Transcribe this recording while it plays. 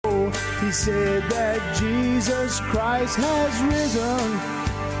He said that Jesus Christ has risen,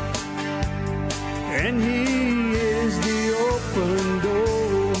 and he is the open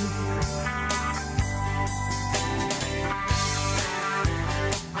door.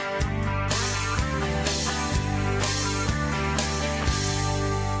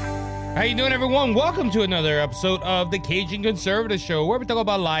 How you doing, everyone? Welcome to another episode of the Cajun Conservative Show, where we talk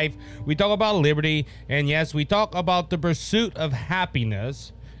about life, we talk about liberty, and yes, we talk about the pursuit of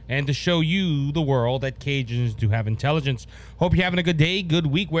happiness, and to show you, the world, that Cajuns do have intelligence. Hope you're having a good day, good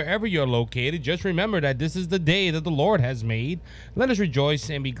week, wherever you're located. Just remember that this is the day that the Lord has made. Let us rejoice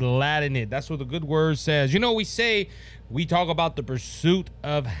and be glad in it. That's what the good word says. You know, we talk about the pursuit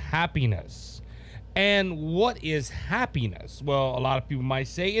of happiness. And what is happiness? Well, a lot of people might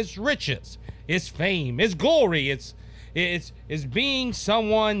say it's riches, it's fame, it's glory, it's being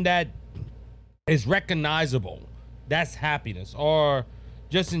someone that is recognizable. That's happiness. Or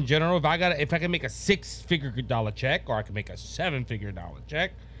just in general, if I can make a $6-figure check, or I can make a $7-figure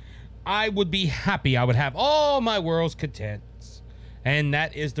check, I would be happy. I would have all my world's contents. And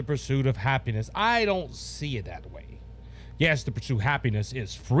that is the pursuit of happiness. I don't see it that way. Yes, the pursuit of happiness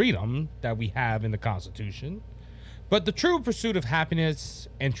is freedom that we have in the Constitution, but the true pursuit of happiness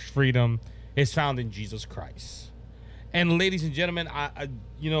and freedom is found in Jesus Christ. And ladies and gentlemen,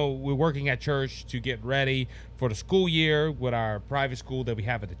 we're working at church to get ready for the school year with our private school that we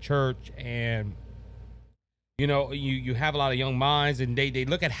have at the church. And you have a lot of young minds, and they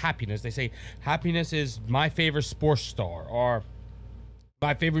look at happiness. They say happiness is my favorite sports star, or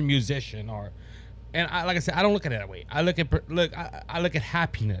my favorite musician, and like I said, I don't look at it that way. I look at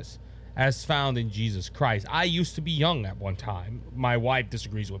happiness as found in Jesus Christ. I used to be young at one time. My wife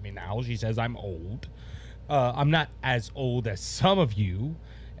disagrees with me now. She says I'm old. I'm not as old as some of you,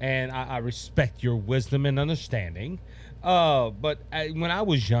 and I respect your wisdom and understanding. But when I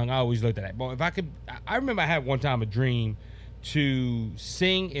was young, I always looked at that. Well, I remember I had one time a dream to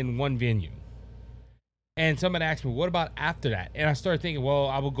sing in one venue. And somebody asked me, what about after that? And I started thinking, well,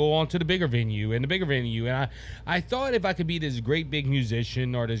 I will go on to the bigger venue and the bigger venue. And I thought if I could be this great big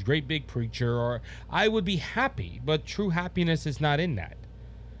musician or this great big preacher, or I would be happy. But true happiness is not in that.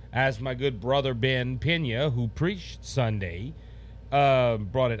 As my good brother Ben Pena, who preached Sunday,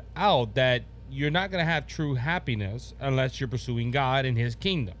 brought it out, that you're not going to have true happiness unless you're pursuing God and his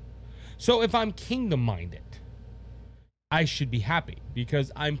kingdom. So if I'm kingdom-minded, I should be happy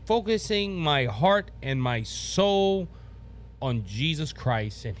because I'm focusing my heart and my soul on Jesus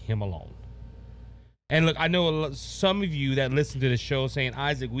Christ and him alone. And look, I know some of you that listen to the show saying,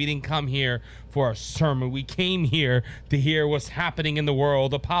 Isaac, we didn't come here for a sermon. We came here to hear what's happening in the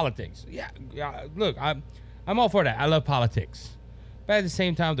world of politics. Yeah, look, I'm all for that. I love politics. But at the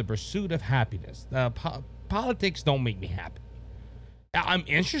same time, the pursuit of happiness. Politics don't make me happy. I'm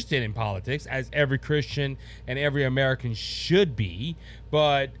interested in politics, as every Christian and every American should be,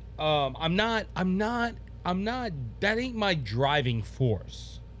 but I'm not, that ain't my driving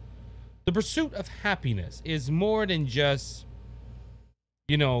force. The pursuit of happiness is more than just,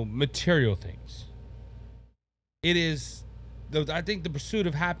 material things. It is, I think the pursuit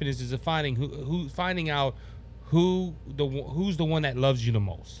of happiness is finding out who's the one that loves you the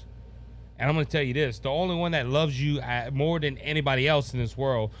most. And I'm going to tell you this, the only one that loves you more than anybody else in this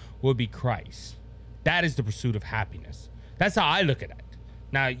world will be Christ. That is the pursuit of happiness. That's how I look at it.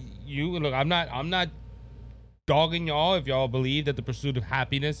 Now, I'm not dogging y'all if y'all believe that the pursuit of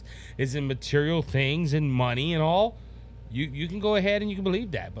happiness is in material things and money and all. You can go ahead and you can believe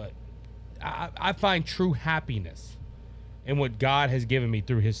that, but I find true happiness in what God has given me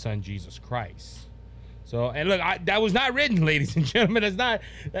through his son, Jesus Christ. So, and look, that was not written, ladies and gentlemen. It's not.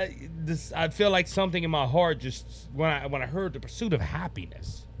 I feel like something in my heart just when I heard the pursuit of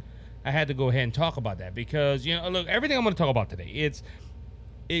happiness, I had to go ahead and talk about that because look, everything I'm going to talk about today,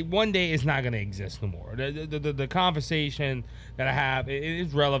 one day it's not going to exist no more. The conversation that I have it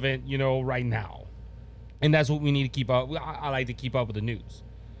is relevant, right now, and that's what we need to keep up. I like to keep up with the news,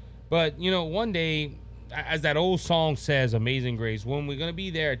 but one day, as that old song says, "Amazing Grace," when we're going to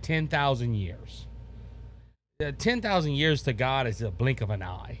be there 10,000 years. 10,000 years to God is a blink of an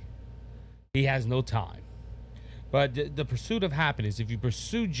eye. He has no time. But the pursuit of happiness, if you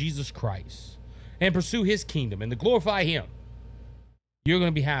pursue Jesus Christ and pursue his kingdom and to glorify him, you're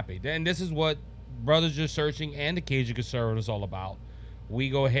going to be happy. And this is what Brothers Just Searching and the Cajun Conservative is all about. We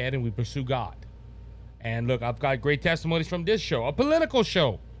go ahead and we pursue God. And look, I've got great testimonies from this show, a political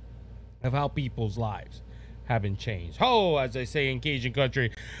show, of how people's lives have been changed. Oh, as they say in Cajun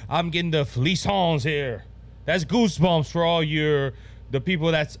country, I'm getting the frissons here. That's goosebumps for all the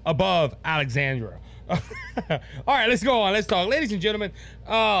people that's above Alexandria. All right, let's go on. Let's talk. Ladies and gentlemen,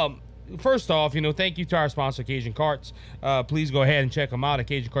 first off, thank you to our sponsor, Cajun Carts. Please go ahead and check them out at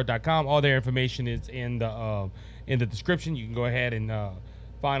CajunCart.com. All their information is in the description. You can go ahead and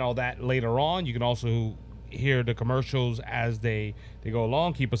find all that later on. You can also hear the commercials as they go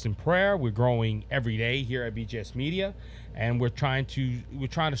along. Keep us in prayer. We're growing every day here at BGS Media, and we're trying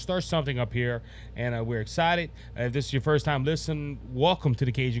to start something up here, and we're excited. If this is your first time listening, welcome to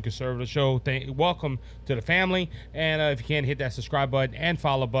the Cajun Conservative Show. Welcome to the family, and if you can, hit that subscribe button and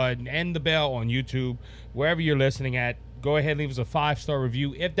follow button and the bell on YouTube, wherever you're listening at. Go ahead and leave us a 5-star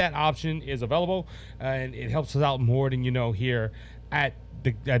review if that option is available, and it helps us out more than here at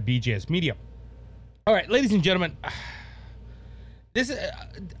BGS Media. All right, ladies and gentlemen, this is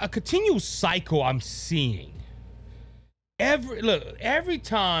a continual cycle I'm seeing. Every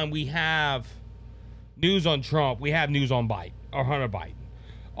time we have news on Trump, we have news on Biden or Hunter Biden.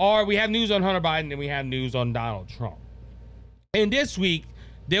 Or we have news on Hunter Biden and we have news on Donald Trump. And this week,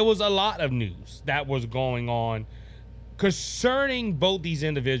 there was a lot of news that was going on concerning both these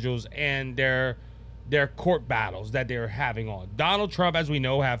individuals and their court battles that they're having on. Donald Trump, as we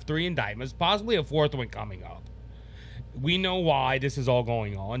know, have 3 indictments, possibly a 4th one coming up. We know why this is all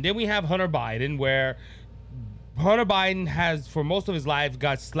going on. Then we have Hunter Biden, where Hunter Biden has, for most of his life,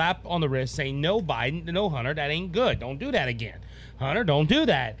 got slapped on the wrist saying, no, Biden, no, Hunter, that ain't good. Don't do that again. Hunter, don't do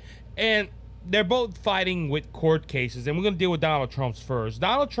that. And they're both fighting with court cases, and we're going to deal with Donald Trump's first.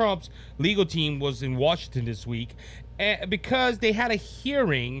 Donald Trump's legal team was in Washington this week because they had a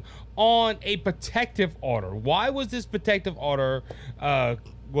hearing on a protective order. Why was this protective order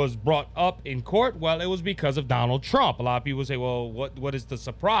was brought up in court? Well, it was because of Donald Trump. A lot of people say, well, what is the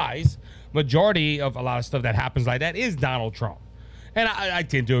surprise? Majority of a lot of stuff that happens like that is Donald Trump. And I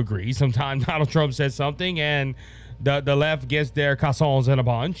tend to agree. Sometimes Donald Trump says something and the left gets their cassons in a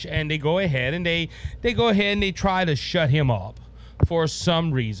bunch, and they go ahead and they try to shut him up for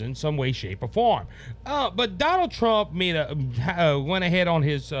some reason, some way, shape, or form. But Donald Trump went ahead on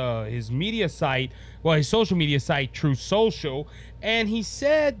his media site, his social media site, Truth Social, and he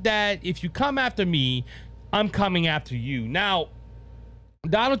said that if you come after me, I'm coming after you. Now,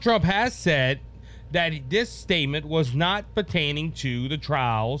 Donald Trump has said that this statement was not pertaining to the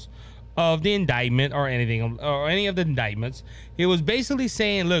trials of the indictment or anything or any of the indictments. It was basically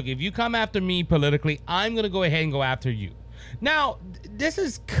saying, look, if you come after me politically, I'm going to go ahead and go after you. Now, this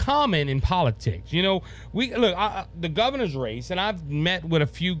is common in politics. The governor's race, and I've met with a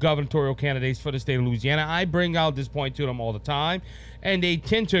few gubernatorial candidates for the state of Louisiana. I bring out this point to them all the time, and they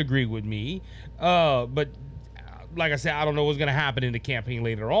tend to agree with me. But like I said, I don't know what's going to happen in the campaign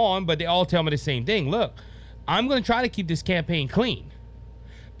later on, but they all tell me the same thing. Look, I'm going to try to keep this campaign clean.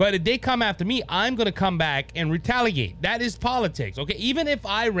 But if they come after me, I'm going to come back and retaliate. That is politics, okay? Even if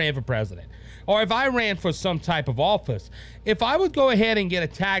I ran for president or if I ran for some type of office, if I would go ahead and get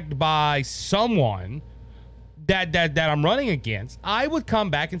attacked by someone that I'm running against, I would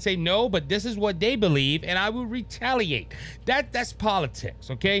come back and say, no, but this is what they believe, and I would retaliate. That's politics,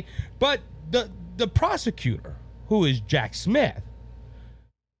 okay? But the prosecutor, who is Jack Smith,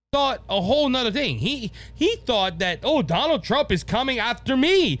 thought a whole nother thing. He thought that, oh, Donald Trump is coming after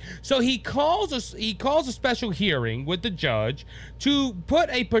me. So he calls a special hearing with the judge to put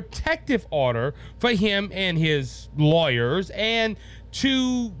a protective order for him and his lawyers, and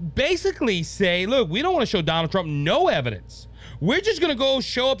to basically say, look, we don't want to show Donald Trump no evidence. We're just going to go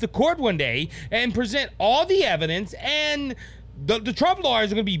show up to court one day and present all the evidence, and the Trump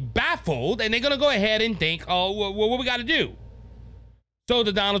lawyers are going to be baffled, and they're going to go ahead and think, oh, what we got to do? So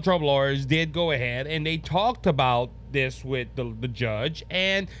the Donald Trump lawyers did go ahead and they talked about this with the judge,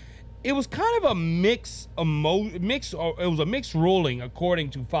 and it was kind of a mixed ruling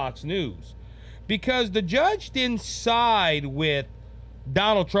according to Fox News, because the judge didn't side with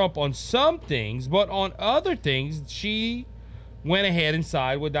Donald Trump on some things, but on other things she went ahead and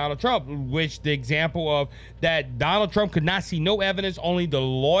sided with Donald Trump, which the example of that Donald Trump could not see no evidence, only the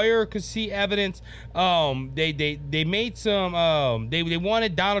lawyer could see evidence. They made some, they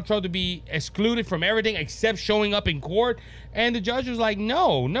wanted Donald Trump to be excluded from everything except showing up in court, and the judge was like,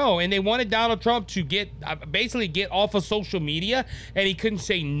 no, and they wanted Donald Trump to basically get off of social media, and he couldn't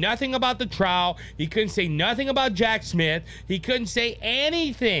say nothing about the trial, he couldn't say nothing about Jack Smith, he couldn't say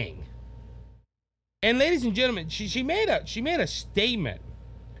anything. And ladies and gentlemen, she made a statement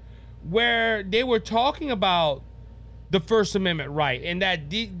where they were talking about the First Amendment right, and that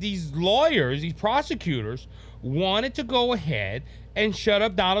these lawyers, these prosecutors, wanted to go ahead and shut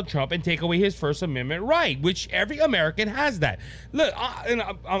up Donald Trump and take away his First Amendment right, which every American has that. Look, I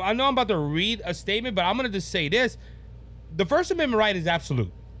know I'm about to read a statement, but I'm going to just say this. The First Amendment right is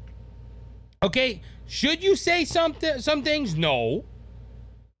absolute. Okay? Should you say some things? No.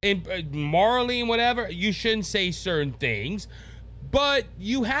 morally and whatever, you shouldn't say certain things, but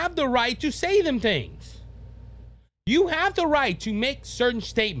you have the right to say them things. You have the right to make certain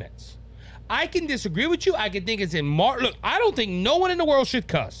statements. I can disagree with you. I can think it's immoral. Look, I don't think no one in the world should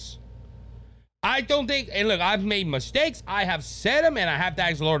cuss. I don't think, and look, I've made mistakes. I have said them, and I have to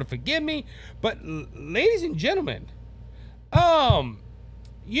ask the Lord to forgive me. But ladies and gentlemen,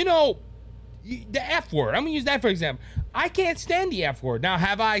 you know, the F word, I'm gonna use that for example. I can't stand the F word. Now,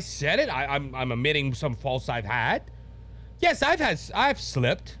 have I said it? I'm admitting some faults I've had. Yes, I've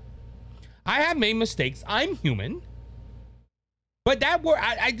slipped. I have made mistakes. I'm human. But that word,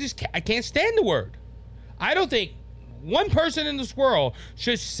 I can't stand the word. I don't think one person in this world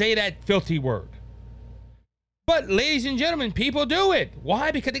should say that filthy word. But ladies and gentlemen, people do it.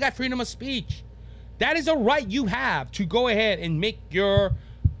 Why? Because they got freedom of speech. That is a right you have to go ahead and make your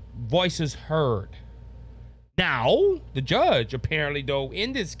voices heard. Now, the judge apparently, though,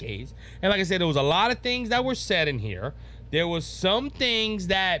 in this case, and like I said, there was a lot of things that were said in here. There was some things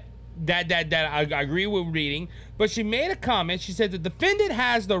that I agree with reading, but she made a comment. She said the defendant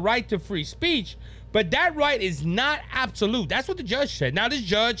has the right to free speech, but that right is not absolute. That's what the judge said. Now, this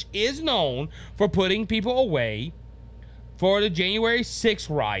judge is known for putting people away for the January 6th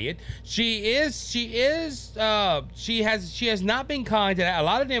riot. She has not been kind to that. A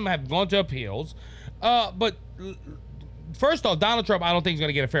lot of them have gone to appeals. But first off, Donald Trump, I don't think is going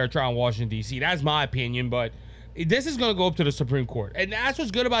to get a fair trial in Washington, D.C. That's my opinion, but this is going to go up to the Supreme Court. And that's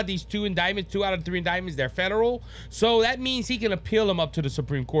what's good about these 2 indictments, 2 out of the 3 indictments, they're federal. So that means he can appeal them up to the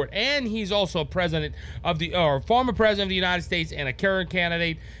Supreme Court. And he's also a president of former president of the United States and a current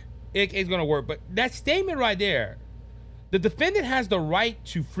candidate. It's going to work. But that statement right there, the defendant has the right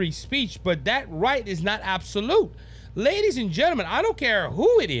to free speech, but that right is not absolute. Ladies and gentlemen, I don't care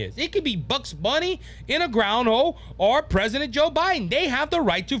who it is. It could be Bugs Bunny in a groundhole or President Joe Biden. They have the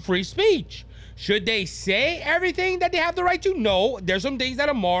right to free speech. Should they say everything that they have the right to? No, there's some things that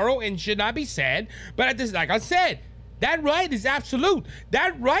are moral and should not be said. But at this, like I said, that right is absolute.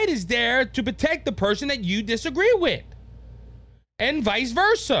 That right is there to protect the person that you disagree with, and vice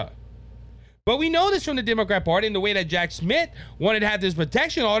versa. But we know this from the Democrat Party in the way that Jack Smith wanted to have this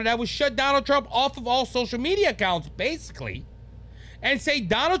protection order that would shut Donald Trump off of all social media accounts, basically, and say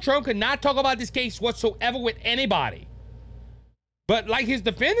Donald Trump could not talk about this case whatsoever with anybody. But like his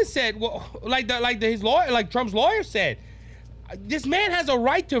defendant said, well, like Trump's lawyer said, this man has a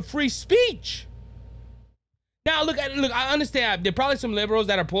right to free speech. Now, look, I understand there are probably some liberals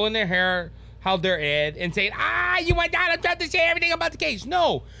that are pulling their hair out their head and saying, you want Donald Trump to say everything about the case.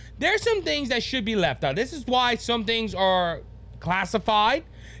 No, there's some things that should be left out. This is why some things are classified.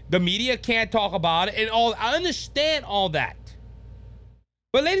 The media can't talk about it and all. I understand all that.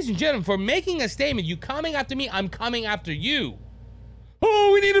 But ladies and gentlemen, for making a statement, you coming after me, I'm coming after you.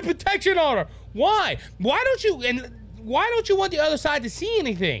 Oh, we need a protection order. Why? Why don't you want the other side to see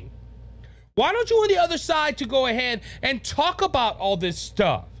anything? Why don't you want the other side to go ahead and talk about all this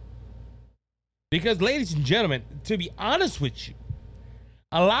stuff? Because, ladies and gentlemen, to be honest with you,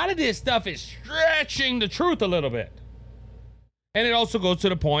 a lot of this stuff is stretching the truth a little bit. And it also goes to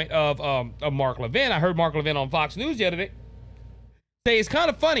the point of Mark Levin. I heard Mark Levin on Fox News the other day say it's kind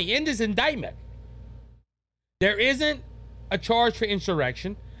of funny. In this indictment, there isn't a charge for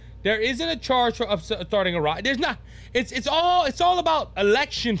insurrection. There isn't a charge for starting a riot. There's not. It's all about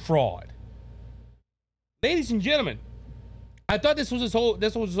election fraud. Ladies and gentlemen, I thought this was his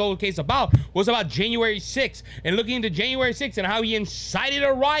whole case about January 6th and looking into January 6th and how he incited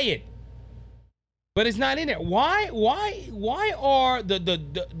a riot. But it's not in there. Why are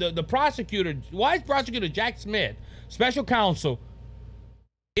the prosecutor? Why is Prosecutor Jack Smith, special counsel,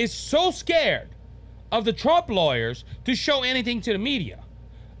 is so scared of the Trump lawyers to show anything to the media?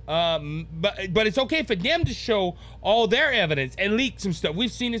 But it's okay for them to show all their evidence and leak some stuff.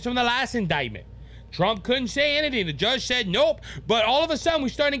 We've seen this from the last indictment. Trump couldn't say anything. The judge said nope. But all of a sudden, we're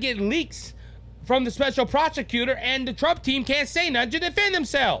starting to get leaks from the special prosecutor, and the Trump team can't say nothing to defend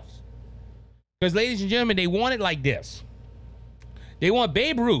themselves. Because, ladies and gentlemen, they want it like this. They want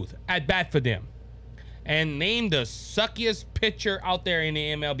Babe Ruth at bat for them. And name the suckiest pitcher out there in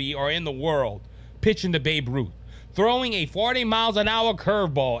the MLB or in the world pitching to Babe Ruth. Throwing a 40 miles an hour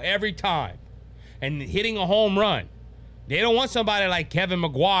curveball every time and hitting a home run. They don't want somebody like Kevin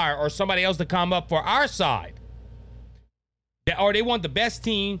McGuire or somebody else to come up for our side. Or they want the best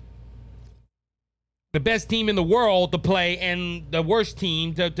team in the world to play and the worst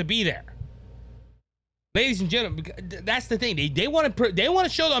team to be there. Ladies and gentlemen, that's the thing. They want to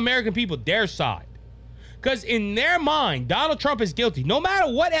show the American people their side. Because in their mind, Donald Trump is guilty. No matter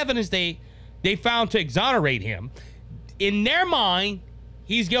what evidence they found to exonerate him, in their mind,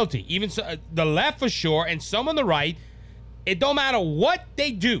 he's guilty. Even so, the left for sure, and some on the right. It don't matter what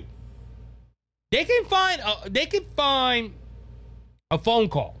they do. They can find a phone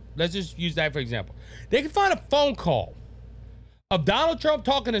call. Let's just use that for example. They can find a phone call of Donald Trump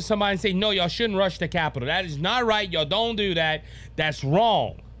talking to somebody and say, no, y'all shouldn't rush the Capitol. That is not right. Y'all don't do that. That's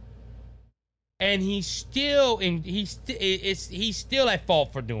wrong. And he's still at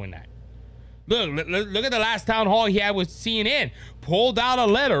fault for doing that. Look at the last town hall he had with CNN. Pulled out a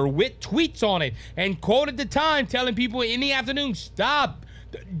letter with tweets on it and quoted the Time telling people in the afternoon, stop.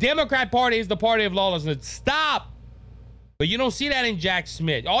 The Democrat Party is the party of lawlessness. Stop. But you don't see that in Jack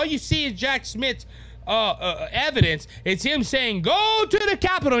Smith. All you see is Jack Smith's evidence. It's him saying, go to the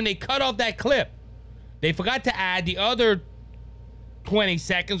Capitol, and they cut off that clip. They forgot to add the other 20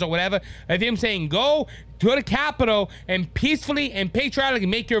 seconds or whatever of him saying, go to the Capitol and peacefully and patriotically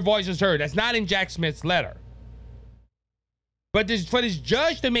make your voices heard. That's not in Jack Smith's letter. But for this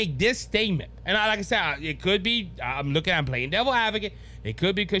judge to make this statement, and like I said, it could be, I'm playing devil advocate. It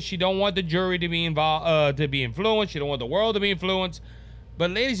could be because she don't want the jury to be involved, to be influenced. She don't want the world to be influenced. But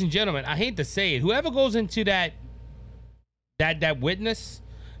ladies and gentlemen, I hate to say it, whoever goes into that witness,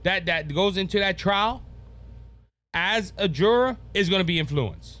 that goes into that trial as a juror is going to be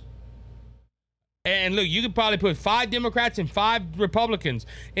influenced. And look, you could probably put 5 Democrats and 5 Republicans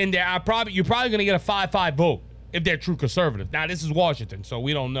in there. You're probably going to get a 5-5 vote if they're true conservative. Now, this is Washington, so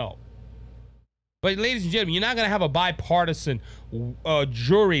we don't know. But ladies and gentlemen, you're not going to have a bipartisan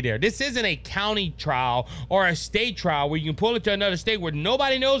jury there. This isn't a county trial or a state trial where you can pull it to another state where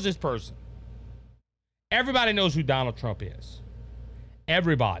nobody knows this person. Everybody knows who Donald Trump is.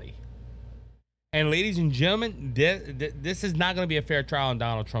 Everybody. And ladies and gentlemen, this is not going to be a fair trial in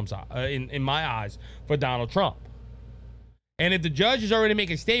Donald Trump's in my eyes for Donald Trump. And if the judge is already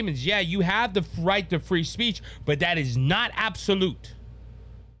making statements, yeah, you have the right to free speech, but that is not absolute.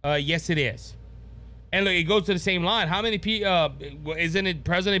 Yes, it is. And look, it goes to the same line. How many people, isn't it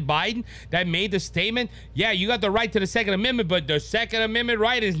President Biden that made the statement? Yeah, you got the right to the Second Amendment, but the Second Amendment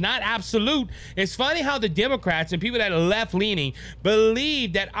right is not absolute. It's funny how the Democrats and people that are left-leaning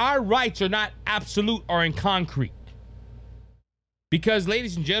believe that our rights are not absolute or in concrete. Because,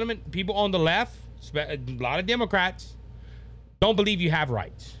 ladies and gentlemen, people on the left, a lot of Democrats, don't believe you have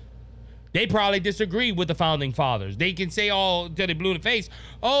rights. They probably disagree with the Founding Fathers. They can say all till they blue in the face,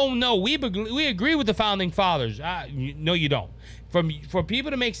 oh, no, we agree with the Founding Fathers. No, you don't. For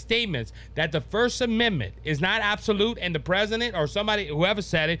people to make statements that the First Amendment is not absolute and the president or somebody, whoever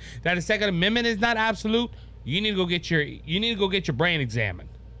said it, that the Second Amendment is not absolute, you need to go get your brain examined.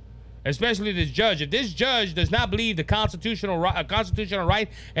 Especially this judge. If this judge does not believe the constitutional right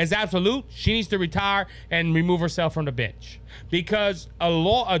is absolute, she needs to retire and remove herself from the bench. Because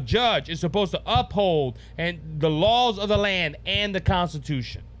a judge is supposed to uphold the laws of the land and the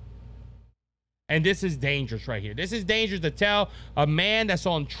Constitution. And this is dangerous right here. This is dangerous to tell a man that's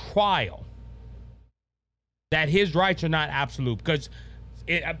on trial that his rights are not absolute. Because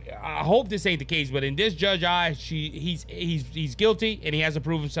I hope this ain't the case, but in this judge's eye, he's guilty and he has to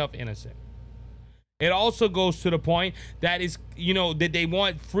prove himself innocent. It also goes to the point that that they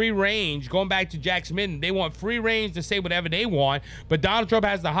want free range. Going back to Jack Smith, they want free range to say whatever they want, but Donald Trump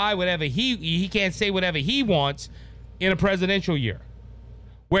has to hide whatever he can't say whatever he wants in a presidential year,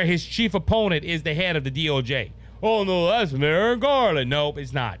 where his chief opponent is the head of the DOJ. Oh no, that's Merrick Garland. Nope,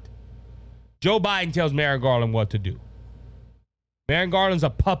 it's not. Joe Biden tells Merrick Garland what to do. Merrick Garland's a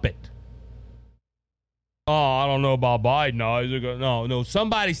puppet. Oh, I don't know about Biden. No.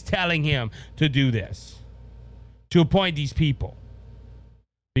 Somebody's telling him to do this, to appoint these people.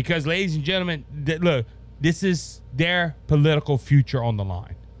 Because, ladies and gentlemen, look, this is their political future on the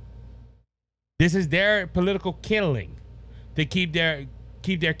line. This is their political killing to keep their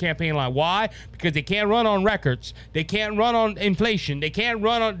campaign line. Why? Because they can't run on records. They can't run on inflation. They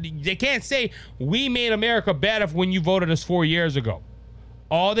can't say we made America better when you voted us 4 years ago.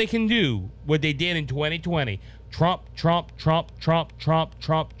 All they can do what they did in 2020, Trump.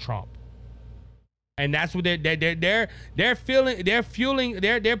 And that's what they're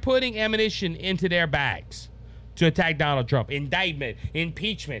putting ammunition into their bags to attack Donald Trump. Indictment,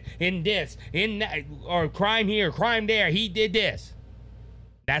 impeachment, in this, in that, or crime here, crime there. He did this.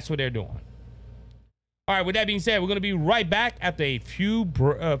 That's what they're doing. All right, with that being said, we're going to be right back after a few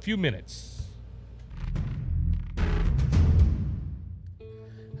minutes.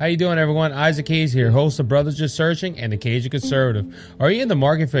 How you doing, everyone? Isaac Hayes here, host of Brothers Just Searching and the Cajun Conservative. Are you in the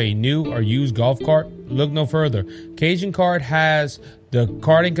market for a new or used golf cart? Look no further. Cajun Cart has the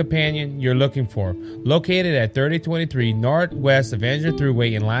karting companion you're looking for. Located at 3023 Northwest Avenger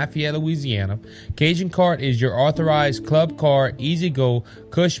Thruway in Lafayette, Louisiana, Cajun Kart is your authorized Club Car, E-Z-GO,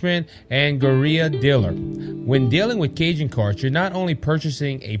 Cushman, and Gorilla dealer. When dealing with Cajun Karts, you're not only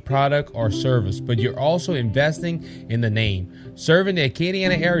purchasing a product or service, but you're also investing in the name. Serving the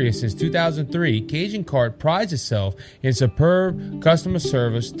Acadiana area since 2003, Cajun Kart prides itself in superb customer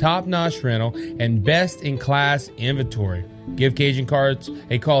service, top-notch rental, and best-in-class inventory. Give Cajun Karts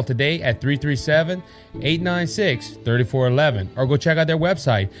a call today at 337-896-3411 or go check out their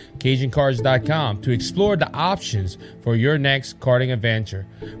website, CajunCarts.com, to explore the options for your next karting adventure.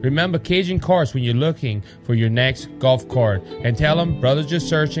 Remember Cajun Karts when you're looking for your next golf cart, and tell them Brothers Just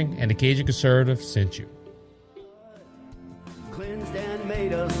Searching and the Cajun Conservative sent you. Cleansed and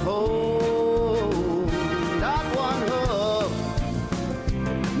made us whole. Not one hoof,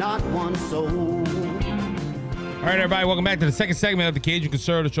 not one soul. All right, everybody, welcome back to the second segment of the Cajun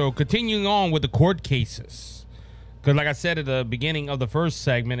Conservative Show. Continuing on with the court cases. Because like I said at the beginning of the first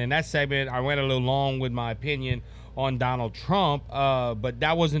segment, in that segment, I went a little long with my opinion on Donald Trump. But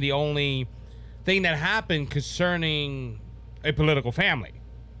that wasn't the only thing that happened concerning a political family.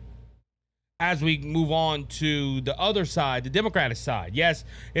 As we move on to the other side, the Democratic side. Yes,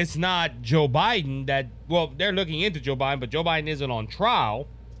 it's not Joe Biden that, well, they're looking into Joe Biden, but Joe Biden isn't on trial.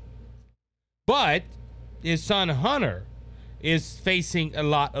 But his son Hunter is facing a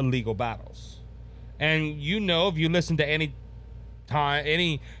lot of legal battles. And you know, if you listen to any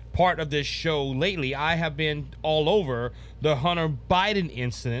part of this show lately, I have been all over the Hunter Biden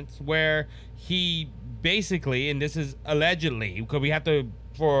incident where he basically, and this is allegedly, because we have to,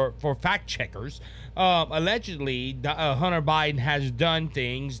 for fact checkers, allegedly Hunter Biden has done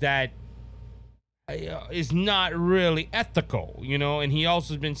things that is not really ethical, you know, and he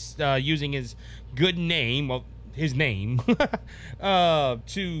also has been using his good name, well, his name,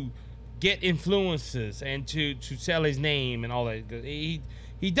 to get influences and to sell his name and all that. He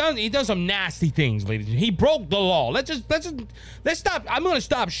does some nasty things, ladies. He broke the law. Let's stop. I'm going to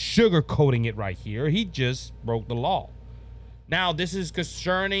stop sugarcoating it right here. He just broke the law. Now, this is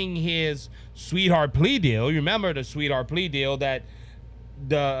concerning his sweetheart plea deal. You remember the sweetheart plea deal that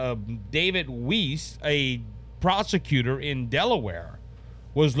the David Weiss, a prosecutor in Delaware,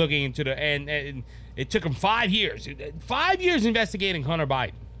 was looking into and it took him 5 years investigating Hunter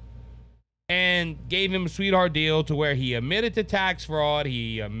Biden, and gave him a sweetheart deal to where he admitted to tax fraud,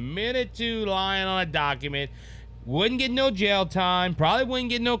 he admitted to lying on a document, wouldn't get no jail time, probably wouldn't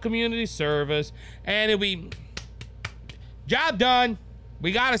get no community service, and it'd be job done.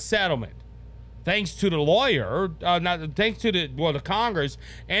 We got a settlement. Thanks to the lawyer, thanks to the Congress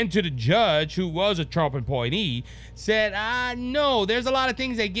and to the judge, who was a Trump appointee, said, no, there's a lot of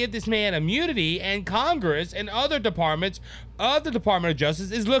things that give this man immunity, and Congress and other departments of the Department of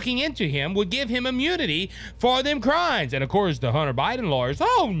Justice is looking into him, would give him immunity for them crimes. And of course, the Hunter Biden lawyers,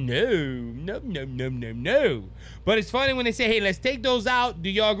 oh, no. But it's funny when they say, hey, let's take those out.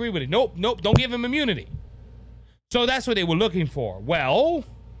 Do y'all agree with it? Nope, don't give him immunity. So that's what they were looking for. Well,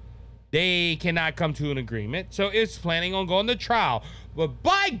 they cannot come to an agreement, so it's planning on going to trial. But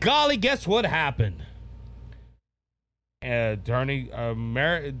by golly, guess what happened? Attorney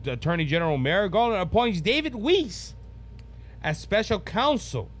General Merrick Garland appoints David Weiss as special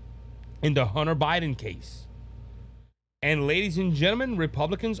counsel in the Hunter Biden case. And ladies and gentlemen,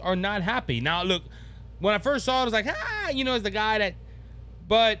 Republicans are not happy. Now, look, when I first saw it, I was like, it's the guy that,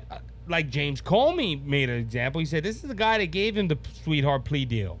 but like James Comey made an example. He said, this is the guy that gave him the sweetheart plea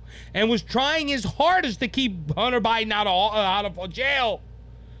deal and was trying his hardest to keep Hunter Biden out of jail.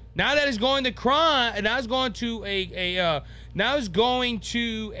 Now that he's going to crime, now he's going to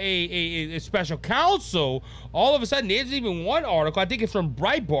a special counsel. All of a sudden, there's even one article, I think it's from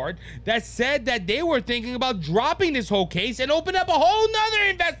Breitbart, that said that they were thinking about dropping this whole case and open up a whole nother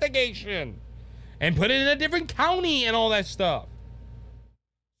investigation and put it in a different county and all that stuff.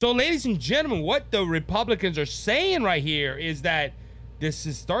 So, ladies and gentlemen, what the Republicans are saying right here is that this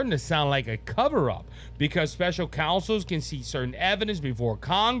is starting to sound like a cover-up, because special counsels can see certain evidence before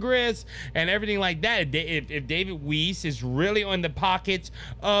Congress and everything like that. If David Weiss is really on the pockets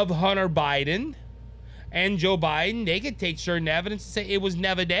of Hunter Biden and Joe Biden, they could take certain evidence and say it was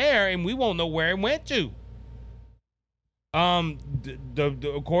never there, and we won't know where it went to.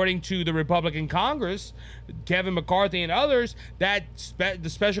 According to the Republican Congress, Kevin McCarthy and others, that the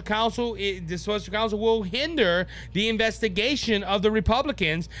special counsel will hinder the investigation of the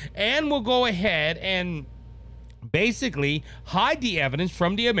Republicans and will go ahead and basically hide the evidence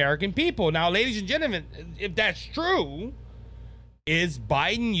from the American people. Now, ladies and gentlemen, if that's true, Is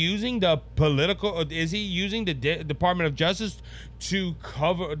Biden using the political? Is he using the Department of Justice to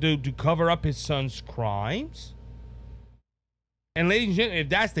cover up his son's crimes? And ladies and gentlemen, if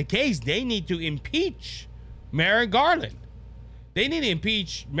that's the case, they need to impeach Merrick Garland. They need to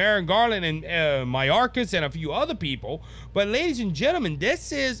impeach Merrick Garland and Mayorkas and a few other people. But ladies and gentlemen,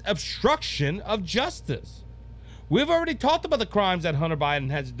 this is obstruction of justice. We've already talked about the crimes that Hunter Biden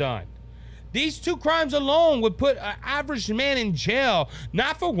has done. These two crimes alone would put an average man in jail,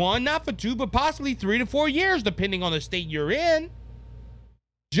 not for 1, not for 2, but possibly 3 to 4 years, depending on the state you're in,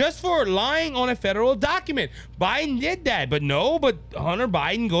 just for lying on a federal document. Biden did that, but Hunter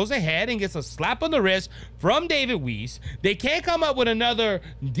Biden goes ahead and gets a slap on the wrist from David Weiss. They can't come up with another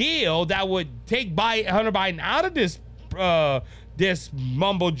deal that would take Hunter Biden out of this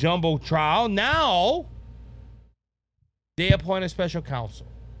mumbo jumbo trial. Now they appoint a special counsel.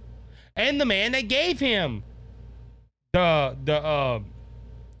 And the man that gave him the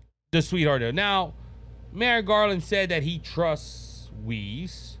sweetheart deal. Now, Merrick Garland said that he trusts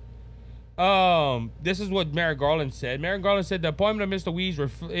Weiss. This is what Merrick Garland said. Merrick Garland said the appointment of Mr.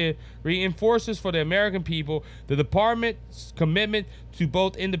 Weiss reinforces for the American people the department's commitment to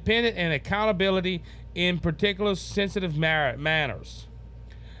both independence and accountability in particular sensitive manners.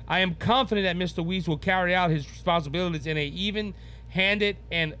 I am confident that Mr. Weiss will carry out his responsibilities in an even-handed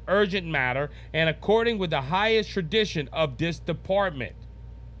and urgent manner and according with the highest tradition of this department.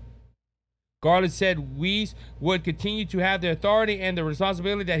 Garland said Weiss would continue to have the authority and the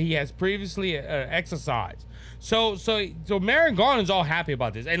responsibility that he has previously exercised. So Merrick Garland's all happy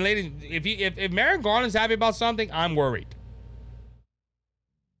about this. And ladies, if Merrick Garland's happy about something, I'm worried.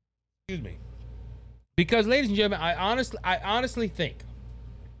 Excuse me. Because, ladies and gentlemen, I honestly think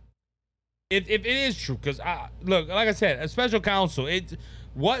if it is true, because look, like I said, a special counsel.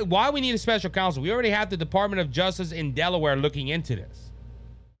 Why we need a special counsel? We already have the Department of Justice in Delaware looking into this.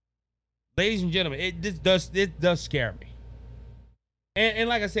 Ladies and gentlemen, it does scare me. And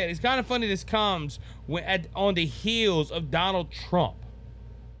like I said, it's kind of funny this comes on the heels of Donald Trump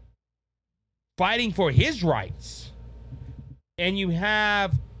fighting for his rights. And you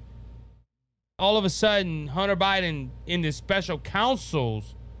have all of a sudden Hunter Biden in this special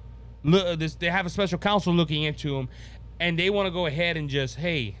counsel's they have a special counsel looking into him, and they want to go ahead and just,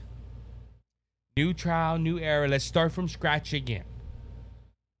 hey, new trial, new era, let's start from scratch again.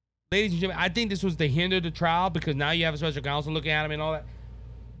 Ladies and gentlemen, I think this was to hinder the trial because now you have a special counsel looking at him and all that.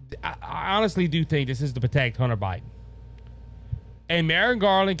 I honestly do think this is to protect Hunter Biden. And Merrick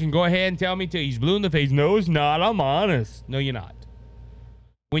Garland can go ahead and tell me till he's blue in the face, no, it's not, I'm honest. No, you're not.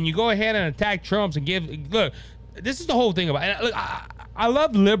 When you go ahead and attack Trump and look, this is the whole thing about it. Look, I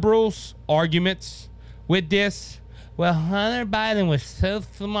love liberals' arguments with this. Well, Hunter Biden was so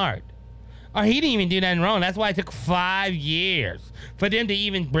smart. Or he didn't even do nothing wrong. That's why it took 5 years for them to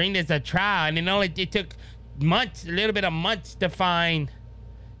even bring this to trial. And it took months, a little bit of months to find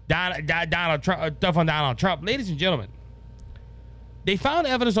Donald Trump, stuff on Donald Trump. Ladies and gentlemen, they found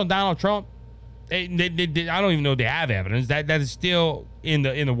evidence on Donald Trump. I don't even know if they have evidence. That is still in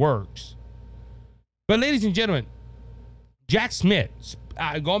the works. But ladies and gentlemen, Jack Smith,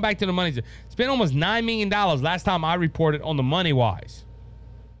 going back to the money, spent almost $9 million last time I reported on the Money Wise,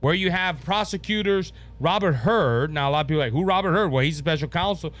 where you have prosecutors, Robert Hur. Now, a lot of people are like, who Robert Hur? Well, he's a special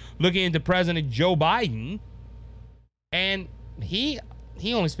counsel looking into President Joe Biden, and he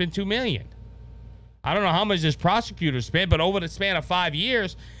only spent $2 million. I don't know how much this prosecutor spent, but over the span of 5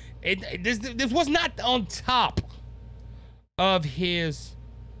 years, this was not on top of his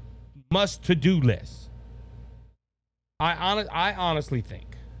must-to-do list. I honestly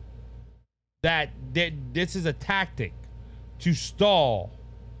think that this is a tactic to stall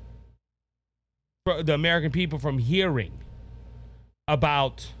the American people from hearing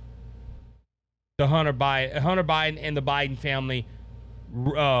about the Hunter Biden and the Biden family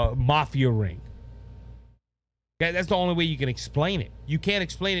mafia ring. Okay, that's the only way you can explain it. You can't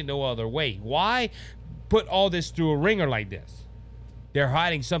explain it no other way. Why put all this through a ringer like this? They're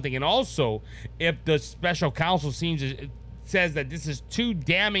hiding something. And also, if the special counsel says that this is too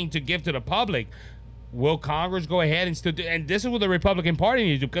damning to give to the public, will Congress go ahead and still do? And this is what the Republican Party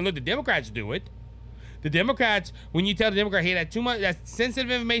needs to do. Because look, the Democrats do it. The Democrats, when you tell the Democrat, hey, that's sensitive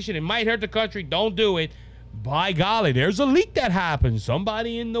information, it might hurt the country, don't do it. By golly, there's a leak that happens.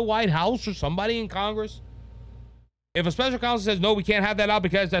 Somebody in the White House or somebody in Congress. If a special counsel says, no, we can't have that out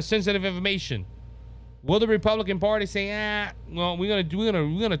because that's sensitive information, will the Republican Party say, well, we're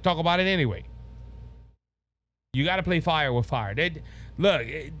gonna talk about it anyway? You got to play fire with fire. Look,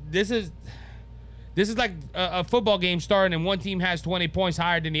 this is like a football game starting and one team has 20 points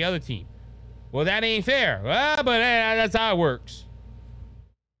higher than the other team. Well, that ain't fair. But that's how it works.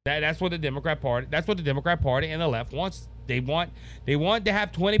 That's what the Democrat Party. That's what the Democrat Party and the left wants. They want to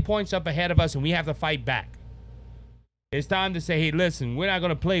have 20 points up ahead of us, and we have to fight back. It's time to say, hey, listen, we're not going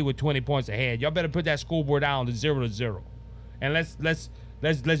to play with 20 points ahead. Y'all better put that scoreboard down to 0-0, and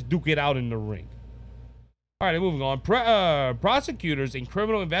let's duke it out in the ring. All right, moving on. Prosecutors in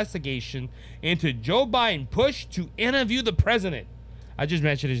criminal investigation into Joe Biden push to interview the president. I just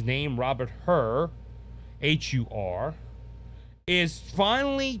mentioned his name, Robert Hur, H-U-R. Is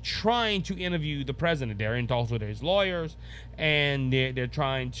finally trying to interview the president. They're in talks with his lawyers, and they're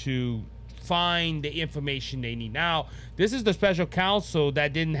trying to find the information they need. Now, this is the special counsel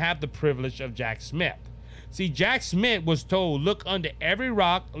that didn't have the privilege of Jack Smith. See, Jack Smith was told, look under every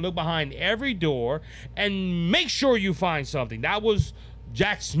rock, look behind every door, and make sure you find something. That was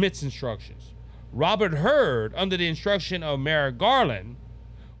Jack Smith's instructions. Robert Hur, under the instruction of Merrick Garland,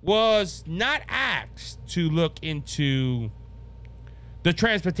 was not asked to look into the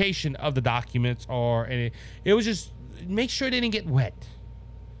transportation of the documents, or it was just make sure they didn't get wet,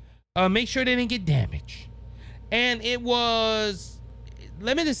 make sure they didn't get damaged. And it was,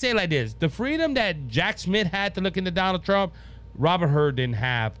 let me just say it like this: the freedom that Jack Smith had to look into Donald Trump, Robert Hur didn't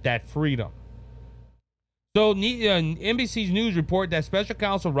have that freedom. So NBC's news report that special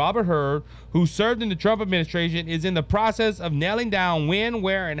counsel Robert Hur, who served in the Trump administration, is in the process of nailing down when,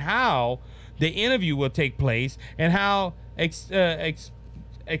 where, and how the interview will take place, and how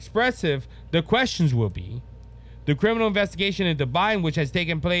expressive the questions will be. The criminal investigation into Biden, which has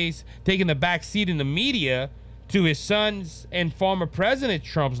taken the back seat in the media to his son's and former President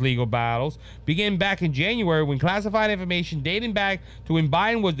Trump's legal battles, began back in January when classified information dating back to when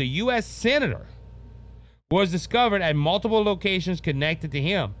Biden was the U.S. Senator was discovered at multiple locations connected to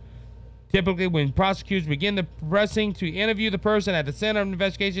him. Typically, when prosecutors begin the pressing to interview the person at the center of the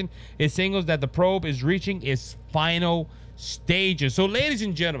investigation, it signals that the probe is reaching its final stages. So, ladies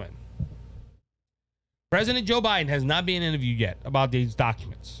and gentlemen, President Joe Biden has not been interviewed yet about these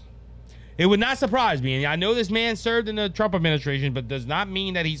documents. It would not surprise me, and I know this man served in the Trump administration, but does not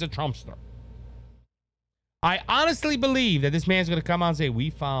mean that he's a Trumpster. I honestly believe that this man's going to come out and say, we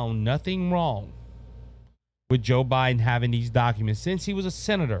found nothing wrong with Joe Biden having these documents since he was a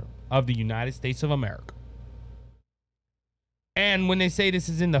senator of the United States of America. And when they say this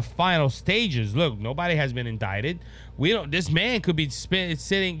is in the final stages, look, nobody has been indicted. This man could be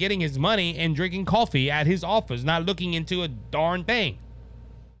sitting, getting his money and drinking coffee at his office, not looking into a darn thing.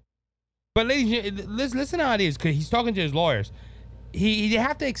 But ladies, listen how it is, because he's talking to his lawyers. He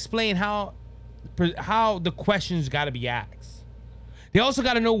have to explain how the questions got to be asked. They also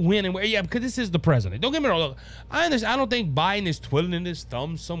got to know when and where. Yeah, because this is the president. Don't get me wrong. Look, I understand. I don't think Biden is twiddling his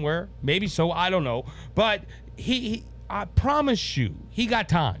thumbs somewhere. Maybe so. I don't know. But I promise you, he got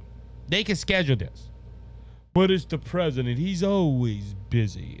time. They can schedule this. But it's the president. He's always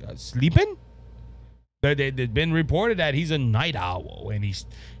busy. Sleeping? There's been reported that he's a night owl, and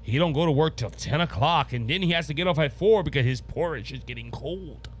he don't go to work till 10 o'clock, and then he has to get off at 4 because his porridge is getting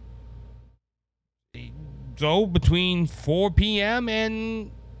cold. So between 4 p.m. and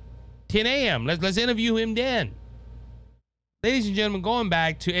 10 a.m., let's interview him then. Ladies and gentlemen, going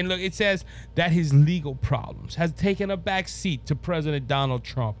back to, and look, it says that his legal problems has taken a back seat to President Donald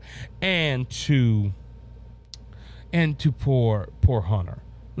Trump and to poor Hunter.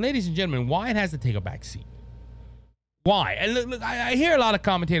 Ladies and gentlemen, why it has to take a back seat? Why? And look, I hear a lot of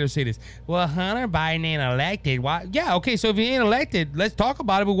commentators say this. Well, Hunter Biden ain't elected. Why? Yeah, okay, so if he ain't elected, let's talk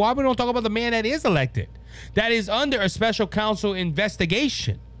about it. But why we don't talk about the man that is elected? That is under a special counsel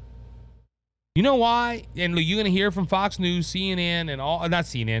investigation. You know why? And look, you're going to hear from Fox News, CNN, and all, not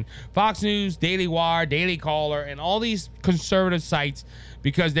CNN, Fox News, Daily Wire, Daily Caller, and all these conservative sites,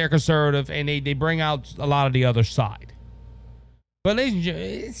 because they're conservative and they bring out a lot of the other side. But ladies and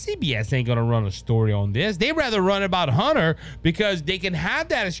gentlemen, CBS ain't going to run a story on this. They'd rather run about Hunter because they can have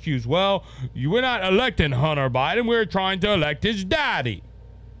that excuse. Well, we're not electing Hunter Biden. We're trying to elect his daddy.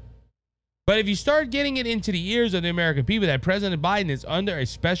 But if you start getting it into the ears of the American people that President Biden is under a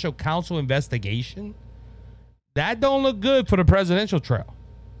special counsel investigation, that don't look good for the presidential trail.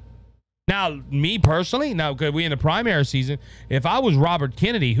 Now, me personally, because we're in the primary season, if I was Robert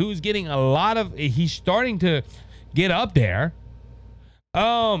Kennedy, who's getting he's starting to get up there.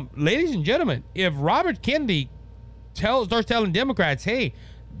 Ladies and gentlemen, if Robert Kennedy starts telling Democrats, hey,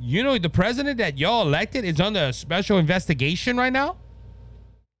 you know, the president that y'all elected is under a special investigation right now,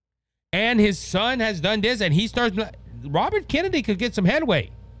 and his son has done this, and Robert Kennedy could get some headway.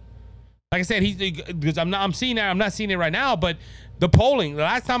 Like I said, because I'm not seeing it right now, but the polling, the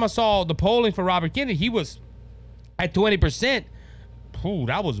last time I saw the polling for Robert Kennedy, he was at 20%.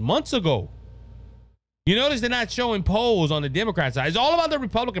 That was months ago. You notice they're not showing polls on the Democrat side. It's all about the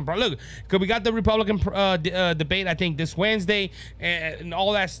Republican part. Look, because we got the Republican debate, I think, this Wednesday, and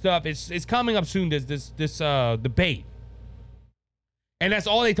all that stuff. It's coming up soon, this debate. And that's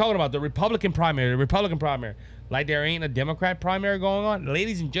all they talking about, the Republican primary, Like there ain't a Democrat primary going on.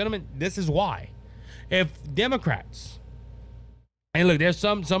 Ladies and gentlemen, this is why. If Democrats, and look, there's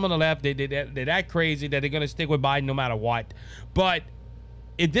some on the left, they're that crazy that they're going to stick with Biden no matter what. But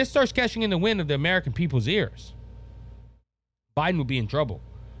if this starts catching in the wind of the American people's ears, Biden will be in trouble.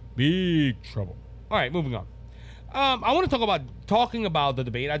 Big trouble. All right, moving on. I want to talking about the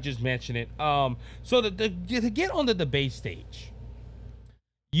debate. I just mentioned it. So to get on the debate stage,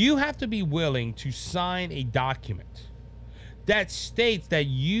 you have to be willing to sign a document that states that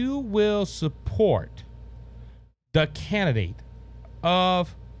you will support the candidate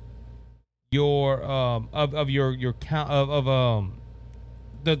of your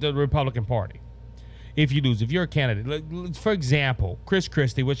the Republican Party. If you lose, if you're a candidate, for example, Chris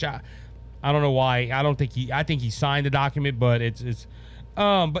Christie, which I don't know why, I think he signed the document, but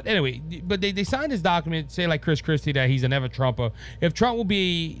but anyway, but they signed this document, say like Chris Christie, that he's an ever-Trumper. If Trump will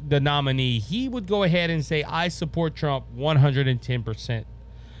be the nominee, he would go ahead and say, I support Trump 110%,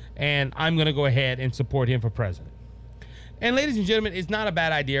 and I'm going to go ahead and support him for president. And ladies and gentlemen, it's not a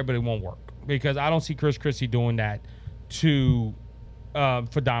bad idea, but it won't work, because I don't see Chris Christie doing that for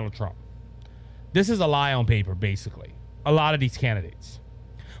Donald Trump. This is a lie on paper, basically. A lot of these candidates.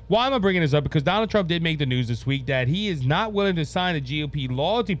 Why am I bringing this up? Because Donald Trump did make the news this week that he is not willing to sign a GOP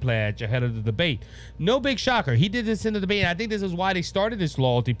loyalty pledge ahead of the debate. No big shocker. He did this in the debate, and I think this is why they started this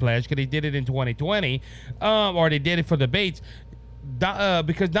loyalty pledge, because they did it in 2020, or they did it for debates.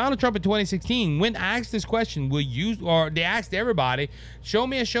 Because Donald Trump in 2016, when asked this question, they asked everybody, show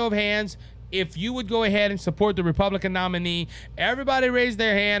me a show of hands if you would go ahead and support the Republican nominee. Everybody raised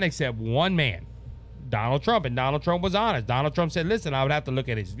their hand except one man, Donald Trump, and Donald Trump was honest. Donald Trump said, listen, I would have to look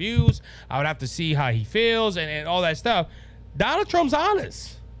at his views. I would have to see how he feels and all that stuff. Donald Trump's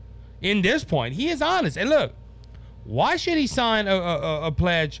honest. In this point, he is honest. And look, why should he sign a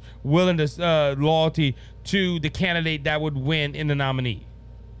pledge willing to loyalty to the candidate that would win in the nominee?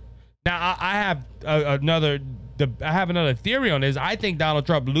 Now, I have another theory on this. I think Donald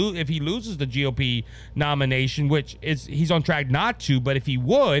Trump, if he loses the GOP nomination, which he's on track not to, but if he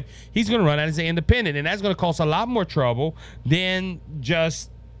would, he's going to run out as an independent, and that's going to cause a lot more trouble than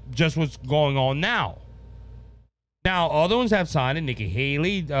just what's going on now. Now, other ones have signed it. Nikki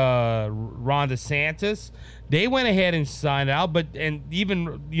Haley, Ron DeSantis, they went ahead and signed out. I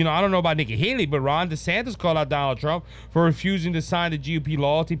don't know about Nikki Haley, but Ron DeSantis called out Donald Trump for refusing to sign the GOP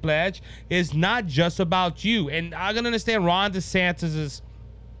loyalty pledge. It's not just about you. And I can understand Ron DeSantis's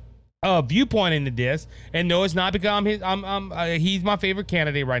viewpoint into this. And no, it's not because he's my favorite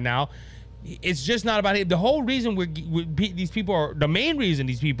candidate right now. It's just not about him. The whole reason the main reason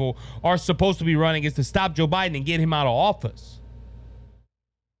these people are supposed to be running is to stop Joe Biden and get him out of office.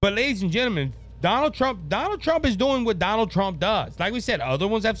 But ladies and gentlemen, Donald Trump is doing what Donald Trump does. Like we said, other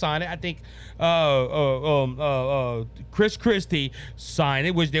ones have signed it. I think Chris Christie signed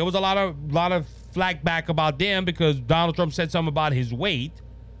it, which there was a lot of flack back about them because Donald Trump said something about his weight.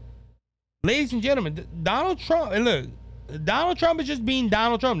 Ladies and gentlemen, Donald Trump is just being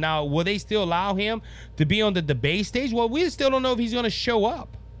Donald Trump. Now, will they still allow him to be on the debate stage? Well, we still don't know if he's going to show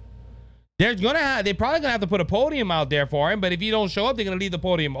up. They're probably going to have to put a podium out there for him, but if he don't show up, they're going to leave the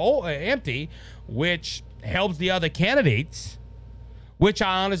podium empty, which helps the other candidates, which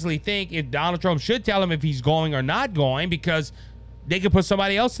I honestly think if Donald Trump should tell him if he's going or not going, because they could put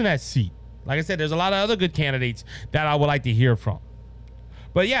somebody else in that seat. Like I said, there's a lot of other good candidates that I would like to hear from.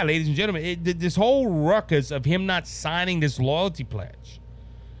 But yeah, ladies and gentlemen, this whole ruckus of him not signing this loyalty pledge.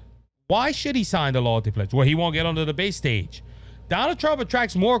 Why should he sign the loyalty pledge? Well, he won't get on the debate stage. Donald Trump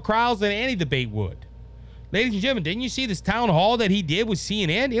attracts more crowds than any debate would. Ladies and gentlemen, didn't you see this town hall that he did with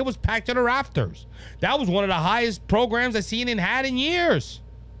CNN? It was packed to the rafters. That was one of the highest programs that CNN had in years.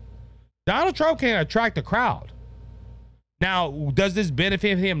 Donald Trump can attract a crowd. Now, does this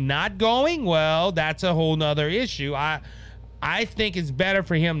benefit him not going? Well, that's a whole nother issue. I think it's better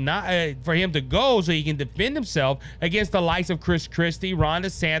for him to go so he can defend himself against the likes of Chris Christie, Ron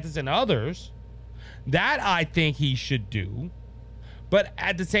DeSantis, and others. That I think he should do. But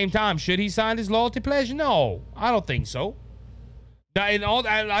at the same time, should he sign his loyalty pledge? No, I don't think so.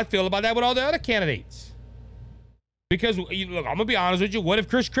 I feel about that with all the other candidates. Because, look, I'm going to be honest with you. What if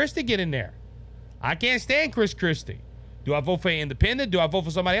Chris Christie get in there? I can't stand Chris Christie. Do I vote for an independent? Do I vote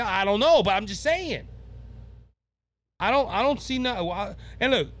for somebody else? I don't know, but I'm just saying. I don't see no.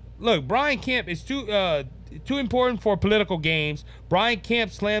 And look, Brian Kemp is too. too important for political games. Brian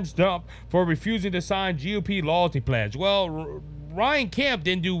Kemp slams Trump for refusing to sign GOP loyalty pledge. Well, Ryan Kemp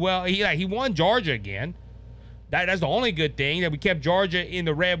didn't do well. He won Georgia again. That's the only good thing, that we kept Georgia in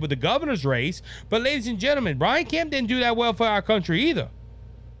the red with the governor's race. But ladies and gentlemen, Brian Kemp didn't do that well for our country either.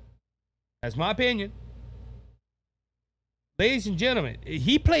 That's my opinion. Ladies and gentlemen,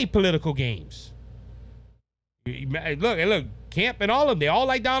 he played political games. Look, Kemp and all of them, they all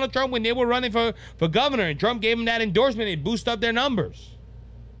like Donald Trump when they were running for governor, and Trump gave them that endorsement and boosted up their numbers.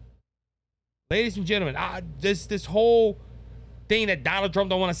 Ladies and gentlemen, this whole thing that Donald Trump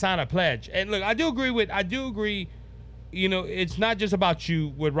don't want to sign a pledge. And look, I do agree, you know, it's not just about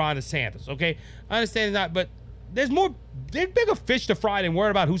you with Ron DeSantis, okay? I understand it's not, but there's bigger fish to fry than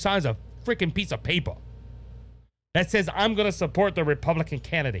worrying about who signs a freaking piece of paper that says, I'm going to support the Republican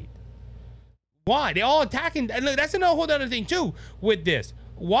candidate. Why? They all attacking. And look, that's another whole other thing, too, with this.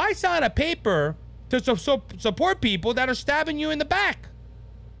 Why sign a paper to support people that are stabbing you in the back?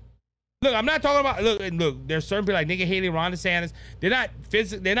 Look, I'm not talking about, look, there's certain people like Nikki Haley, Ron DeSantis.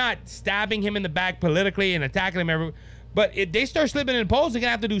 They're not stabbing him in the back politically and attacking him everywhere. But if they start slipping in polls, they're going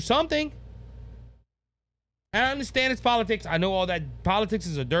to have to do something. And I understand it's politics. I know all that. Politics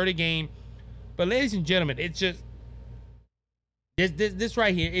is a dirty game. But ladies and gentlemen, it's just, this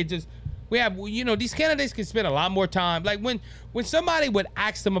right here, it just, we have, you know, these candidates can spend a lot more time. Like when somebody would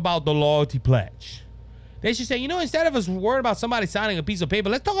ask them about the loyalty pledge, they should say, you know, instead of us worrying about somebody signing a piece of paper,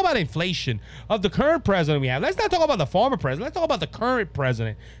 let's talk about inflation of the current president we have. Let's not talk about the former president. Let's talk about the current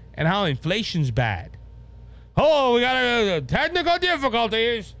president and how inflation's bad. Oh, we got technical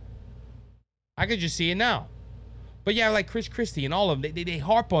difficulties. I could just see it now. But yeah, like Chris Christie and all of them, they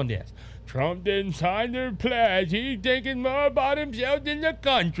harp on this. Trump didn't sign their pledge. He's thinking more about himself than the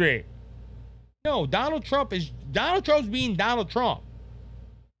country. No, Donald Trump's being Donald Trump.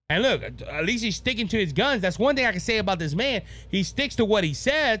 And look, at least he's sticking to his guns. That's one thing I can say about this man. He sticks to what he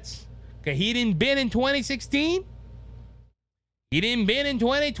says. Okay, he didn't bid in 2016. He didn't bid in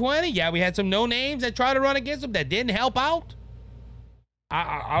 2020. Yeah, we had some no names that tried to run against him that didn't help out.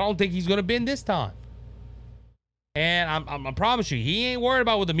 I don't think he's gonna bid this time. And I promise you, he ain't worried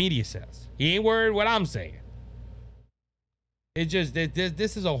about what the media says. He ain't worried what I'm saying. It's just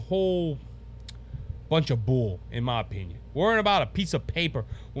this is a whole bunch of bull, in my opinion. Worrying about a piece of paper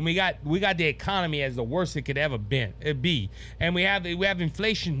when we got the economy as the worst it could ever be, and we have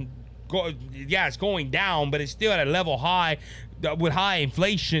inflation. It's going down, but it's still at a level high with high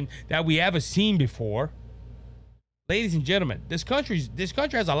inflation that we ever seen before. Ladies and gentlemen, this country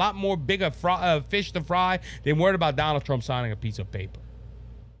has a lot more bigger fish to fry than worried about Donald Trump signing a piece of paper.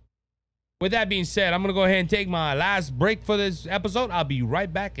 With that being said, I'm gonna go ahead and take my last break for this episode. I'll be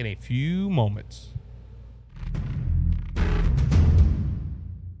right back in a few moments.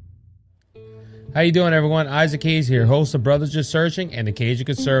 How you doing, everyone? Isaac Hayes here, host of Brothers Just Searching and the Cajun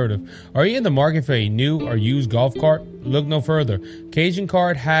Conservative. Are you in the market for a new or used golf cart? Look no further. Cajun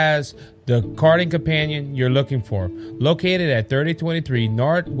Kart has the karting companion you're looking for. Located at 3023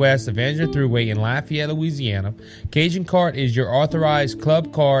 Northwest Avenger Thruway in Lafayette, Louisiana, Cajun Kart is your authorized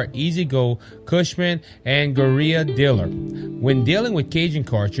club car, easy-go, Cushman, and Gorilla dealer. When dealing with Cajun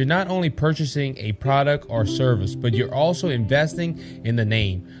Karts, you're not only purchasing a product or service, but you're also investing in the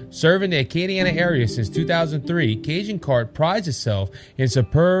name. Serving the Acadiana area since 2003, Cajun Kart prides itself in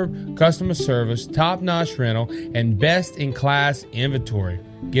superb customer service, top-notch rental, and best-in-class inventory.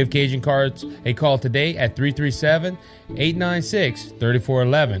 Give Cajun Karts a call today at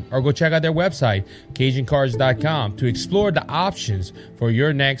 337-896-3411 or go check out their website, CajunKarts.com, to explore the options for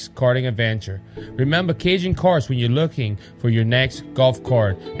your next karting adventure. Remember Cajun Karts when you're looking for your next golf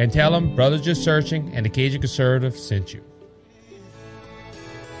cart, and tell them Brothers Just Searching and the Cajun Conservative sent you.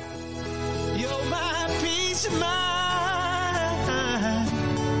 You're my peace of mind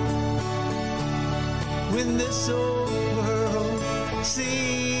when this old world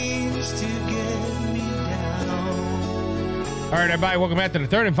seems to get me down. All right, everybody, welcome back to the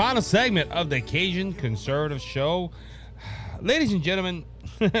third and final segment of the Cajun Conservative Show. Ladies and gentlemen,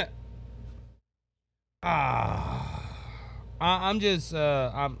 I'm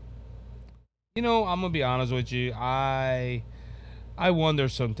gonna be honest with you. I wonder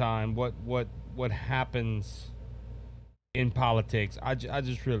sometimes what happens in politics. I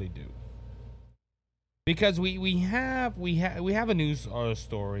just really do. Because we have a news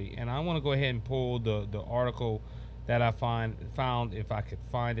story, and I want to go ahead and pull the article that I found if I could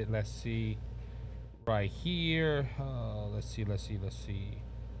find it. Let's see, right here. Let's see.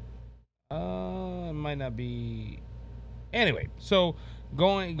 It might not be. Anyway, so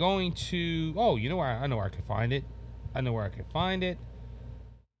going to. Oh, you know where I know where I can find it.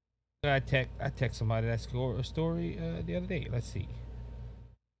 I text somebody that scored a story the other day. Let's see.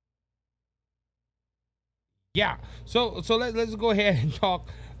 Yeah. So let's go ahead and talk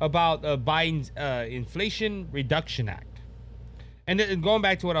about Biden's Inflation Reduction Act. And then going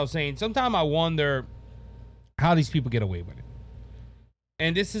back to what I was saying, sometimes I wonder how these people get away with it.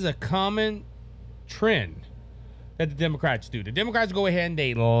 And this is a common trend that the Democrats do. The Democrats go ahead and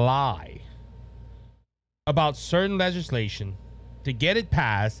they lie about certain legislation to get it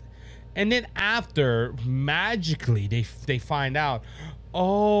passed, and then after, magically, they find out,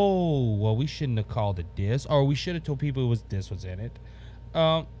 oh, well, we shouldn't have called it this, or we should have told people this was in it.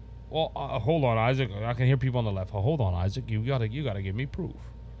 Hold on, Isaac. I can hear people on the left. Hold on, Isaac. You gotta give me proof.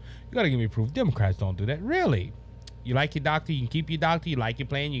 You gotta give me proof. Democrats don't do that. Really? You like your doctor, you can keep your doctor. You like your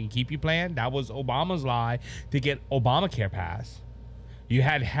plan, you can keep your plan. That was Obama's lie to get Obamacare passed. You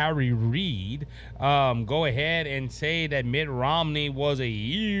had Harry Reid go ahead and say that Mitt Romney was a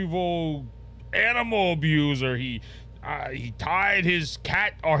evil animal abuser. He tied his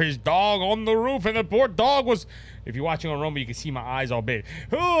cat or his dog on the roof, and the poor dog was, if you're watching on Rumble, you can see my eyes all big.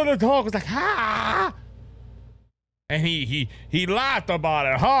 Oh, the dog was like, ha! And he laughed about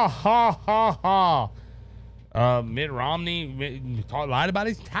it. Ha, ha, ha, ha. Mitt Romney lied about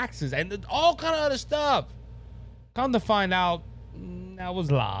his taxes and all kind of other stuff. Come to find out, that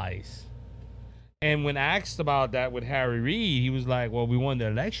was lies. And when asked about that with Harry Reid, he was like, well, we won the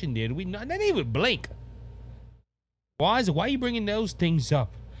election, did we? Not even blink. Why are you bringing those things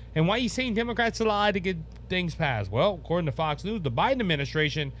up? And why are you saying Democrats lie to get things passed? Well, according to Fox News, the Biden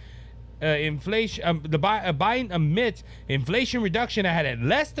administration, Biden admits Inflation Reduction Act had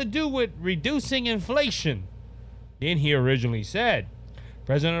less to do with reducing inflation than he originally said.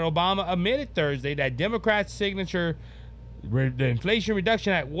 President Obama admitted Thursday that Democrats' signature, the Inflation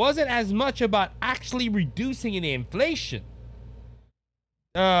Reduction Act, wasn't as much about actually reducing the inflation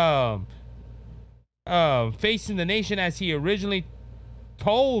facing the nation as he originally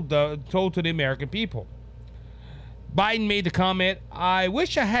told to the American people. Biden made the comment, I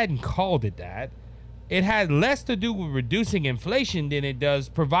wish I hadn't called it that. It had less to do with reducing inflation than it does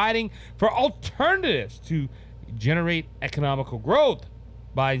providing for alternatives to generate economical growth,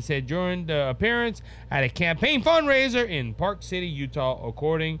 Biden said during the appearance at a campaign fundraiser in Park City, Utah,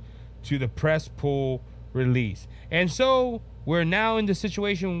 according to the press pool release. And so we're now in the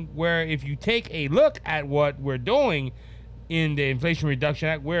situation where if you take a look at what we're doing in the Inflation Reduction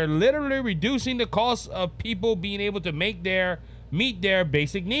Act, we're literally reducing the cost of people being able to meet their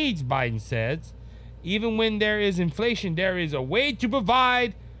basic needs, Biden says. Even when there is inflation, there is a way to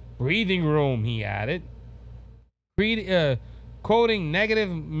provide breathing room, he added. Quoting negative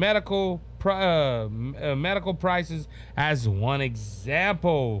medical prices as one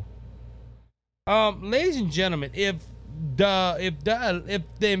example. Ladies and gentlemen, if the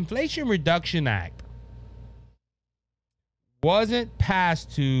Inflation Reduction Act wasn't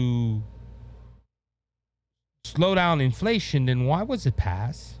passed to slow down inflation, then why was it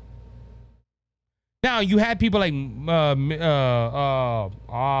passed? Now you had people like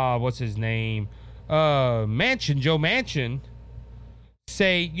what's his name? Joe Manchin,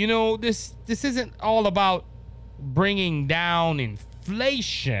 say, this isn't all about bringing down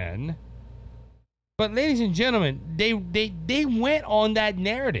inflation. But ladies and gentlemen, they went on that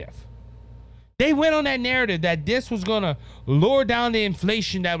narrative. They went on that narrative that this was going to lower down the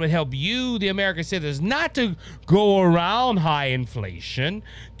inflation that would help you, the American citizens, not to go around high inflation,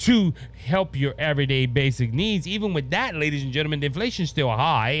 to help your everyday basic needs. Even with that, ladies and gentlemen, the inflation is still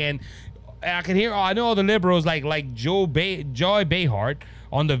high. And I know all the liberals like Joy Behar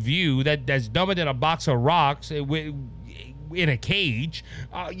on The View that's dumber than a box of rocks in a cage.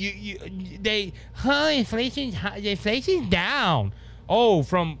 Inflation's down. Oh,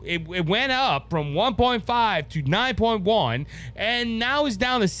 it went up from 1.5 to 9.1, and now it's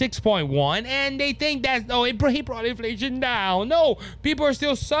down to 6.1, and they think he brought inflation down. No, people are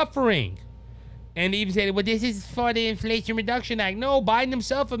still suffering. And they even said, well, this is for the Inflation Reduction Act. No, Biden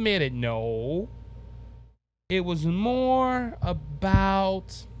himself admitted, no. It was more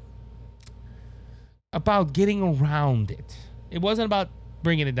about getting around it. It wasn't about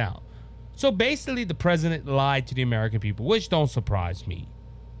bringing it down. So basically, the president lied to the American people, which don't surprise me.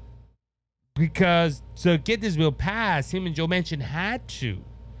 Because to get this bill passed, him and Joe Manchin had to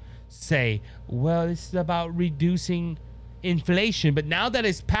say, well, this is about reducing inflation. But now that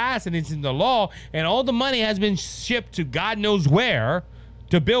it's passed and it's in the law and all the money has been shipped to God knows where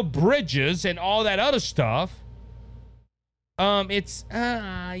to build bridges and all that other stuff, it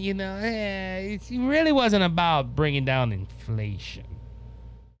really wasn't about bringing down inflation.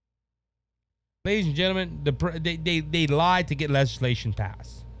 Ladies and gentlemen, they lied to get legislation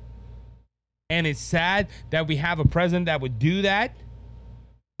passed. And it's sad that we have a president that would do that.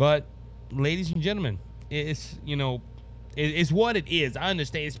 But, ladies and gentlemen, it's, it's what it is. I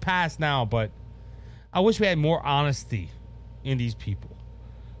understand it's past now, but I wish we had more honesty in these people.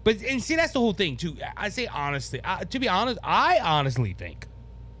 But, and see, that's the whole thing, too. I say honesty. To be honest, I honestly think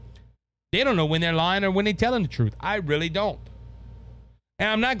they don't know when they're lying or when they're telling the truth. I really don't. And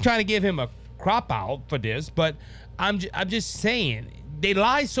I'm not trying to give him a crop out for this, but I'm just saying, they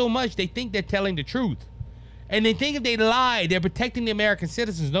lie so much, they think they're telling the truth. And they think if they lie, they're protecting the American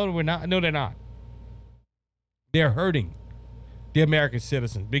citizens. No, we're not. No, they're not. They're hurting the American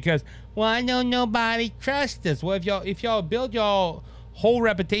citizens because, well, I know nobody trusts us. Well, if y'all build y'all whole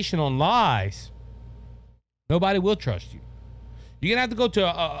reputation on lies, nobody will trust you. You're gonna have to go to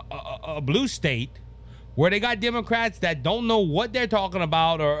a blue state where they got Democrats that don't know what they're talking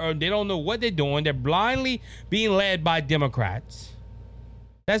about or they don't know what they're doing. They're blindly being led by Democrats.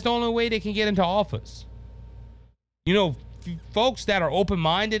 That's the only way they can get into office. Folks that are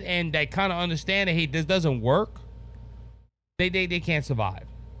open-minded and that kind of understand that, hey, this doesn't work, they can't survive.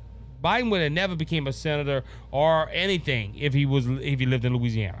 Biden would have never became a senator or anything if he lived in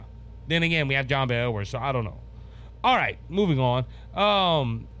Louisiana. Then again, we have John Bel Edwards, so I don't know. All right, moving on.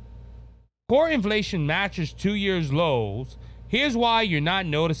 Core inflation matches 2 years lows. Here's why you're not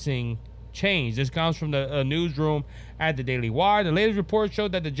noticing change. This comes from the newsroom at the Daily Wire. The latest report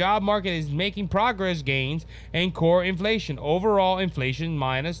showed that the job market is making progress gains in core inflation. Overall inflation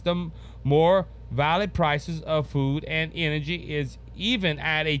minus the more valid prices of food and energy is even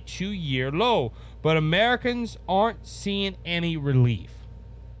at a 2-year low, but Americans aren't seeing any relief.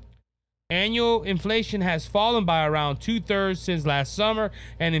 Annual inflation has fallen by around 2/3 since last summer,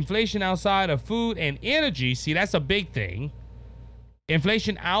 and inflation outside of food and energy, see, that's a big thing.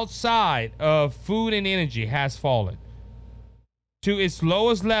 Inflation outside of food and energy has fallen to its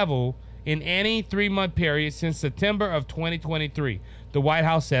lowest level in any 3-month period since September of 2023, the White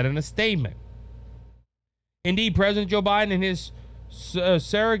House said in a statement. Indeed, President Joe Biden and his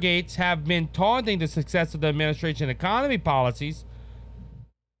surrogates have been taunting the success of the administration economy policies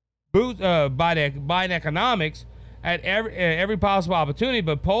by the Biden economics at every possible opportunity,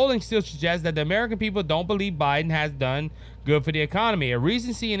 but polling still suggests that the American people don't believe Biden has done good for the economy. A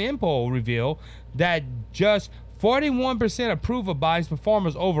recent CNN poll revealed that just 41% approve of Biden's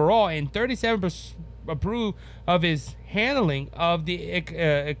performance overall and 37% approve of his handling of the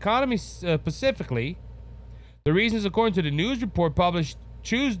economy specifically. The reasons, according to the news report published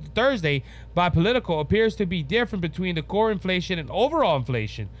Thursday by Politico, appears to be different between the core inflation and overall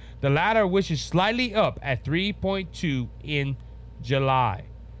inflation, the latter which is slightly up at 3.2 in July.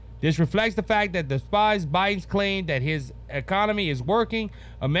 This reflects the fact that despite Biden's claim that his economy is working,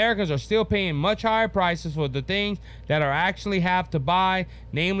 Americans are still paying much higher prices for the things that are actually have to buy,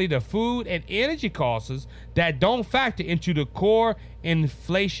 namely the food and energy costs that don't factor into the core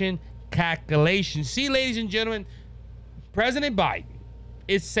inflation calculation. See, ladies and gentlemen, President Biden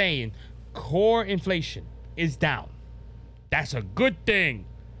is saying core inflation is down. That's a good thing.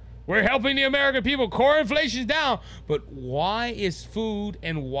 We're helping the American people. Core inflation's down. But why is food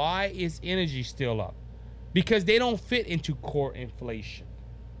and why is energy still up? Because they don't fit into core inflation.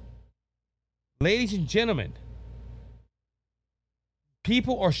 Ladies and gentlemen,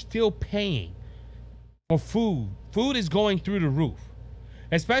 people are still paying for food. Food is going through the roof.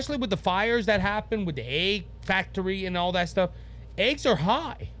 Especially with the fires that happened with the egg factory and all that stuff. Eggs are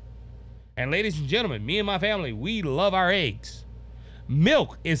high. And ladies and gentlemen, me and my family, we love our eggs.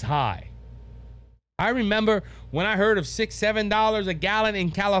 Milk is high. I remember when I heard of $6, $7 a gallon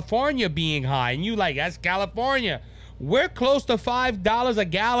in California being high. And you like, that's California. We're close to $5 a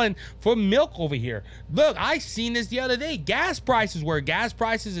gallon for milk over here. Look, I seen this the other day. Gas prices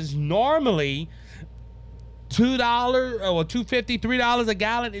is normally $2 or $2.50, $3 a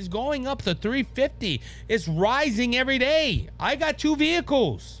gallon is going up to $3.50. It's rising every day. I got 2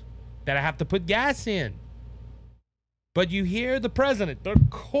 vehicles that I have to put gas in. But you hear the president, the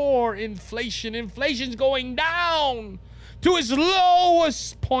core inflation's going down to its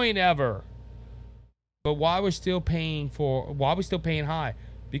lowest point ever. But why we're still paying high?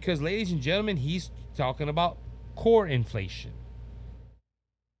 Because, ladies and gentlemen, he's talking about core inflation.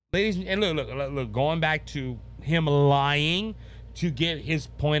 Ladies and look, going back to him lying to get his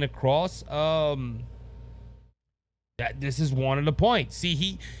point across, that this is one of the points.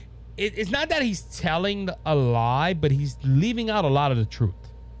 See, it's not that he's telling a lie, but he's leaving out a lot of the truth.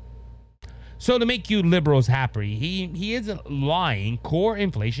 So to make you liberals happy, he isn't lying. Core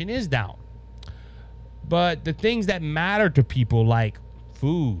inflation is down. But the things that matter to people like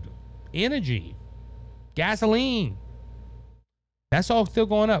food, energy, gasoline, that's all still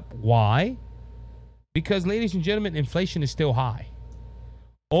going up. Why? Because, ladies and gentlemen, inflation is still high.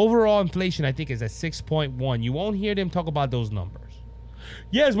 Overall inflation, I think, is at 6.1. You won't hear them talk about those numbers.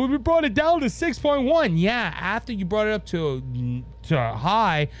 Yes, but we brought it down to 6.1. Yeah, after you brought it up to a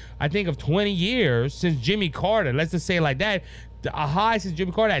high, I think, of 20 years since Jimmy Carter. Let's just say it like that. A high since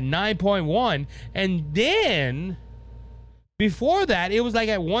Jimmy Carter at 9.1. And then, before that, it was like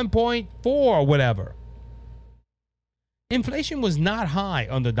at 1.4 or whatever. Inflation was not high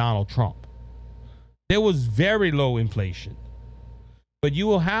under Donald Trump. There was very low inflation. But you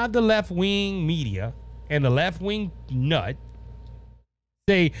will have the left-wing media and the left-wing nut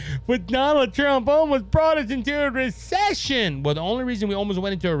say, but Donald Trump almost brought us into a recession. Well, the only reason we almost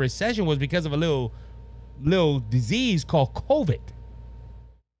went into a recession was because of a little disease called COVID.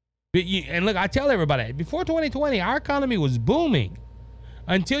 And look, I tell everybody, before 2020, our economy was booming.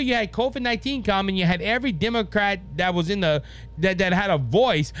 Until you had COVID-19 come and you had every Democrat that was that had a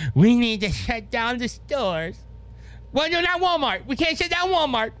voice. We need to shut down the stores. Well, no, not Walmart. We can't shut down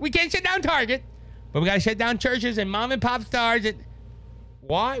Walmart. We can't shut down Target. But we got to shut down churches and mom and pop stores.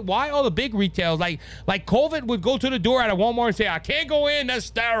 Why all the big retails? Like COVID would go to the door at a Walmart and say, I can't go in. That's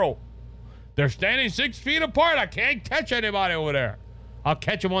sterile. They're standing 6 feet apart. I can't catch anybody over there. I'll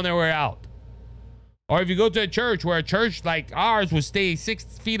catch them on their way out. Or if you go to a church where a church like ours would stay 6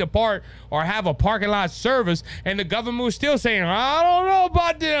 feet apart or have a parking lot service, and the government was still saying, I don't know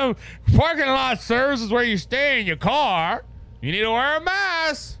about them parking lot services where you stay in your car. You need to wear a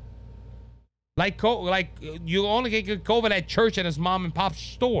mask. Like you only get COVID at church and its mom and pop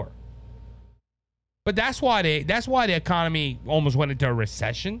store. But that's why the economy almost went into a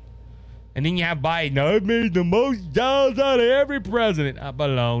recession. And then you have Biden. I've made the most jobs out of every president.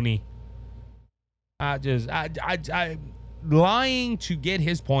 Baloney. Lying to get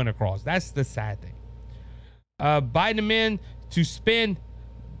his point across. That's the sad thing. Biden admin to spend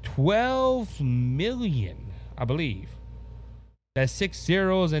 $12 million, I believe. That's 6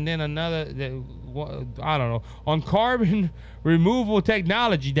 zeros and then another, I don't know, on carbon removal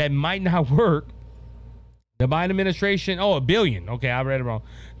technology that might not work. The Biden administration, $1 billion. Okay, I read it wrong.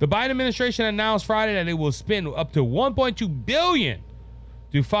 The Biden administration announced Friday that it will spend up to $1.2 billion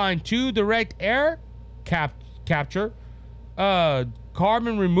to find 2 direct air capture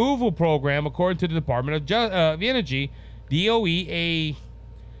carbon removal program, according to the Department of Energy, DOE, a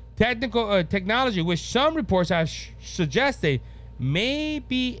technology which some reports have suggested may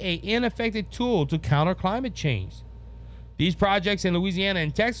be an ineffective tool to counter climate change. These projects in Louisiana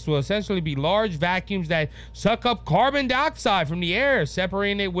and Texas will essentially be large vacuums that suck up carbon dioxide from the air,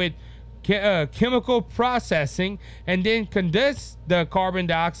 separating it with chemical processing, and then condense the carbon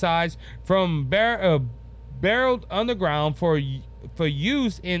dioxide from barreled underground for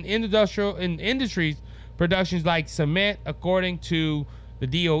use in industries productions like cement, according to the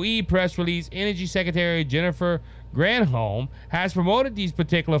DOE press release. Energy Secretary Jennifer Granholm has promoted these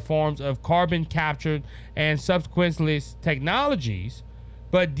particular forms of carbon capture and subsequently technologies,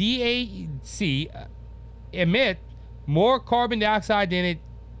 but DAC emit more carbon dioxide than it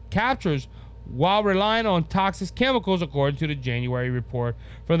captures while relying on toxic chemicals, according to the January report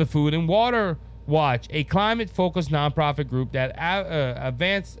from the Food and Water Watch, a climate-focused nonprofit group that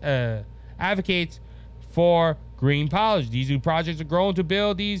advocates for green policy. These new projects are growing to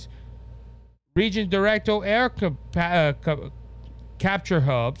build these region director air capture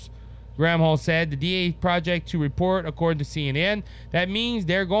hubs. Granholm said the DA project to report, according to CNN. That means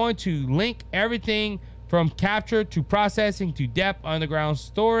they're going to link everything from capture to processing to depth underground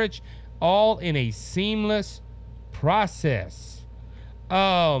storage, all in a seamless process.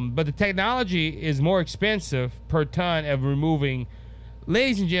 But the technology is more expensive per ton of removing.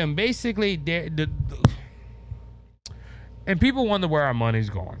 Ladies and gentlemen, basically, and people wonder where our money's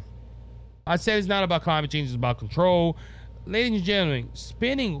going. I said it's not about climate change, it's about control. Ladies and gentlemen,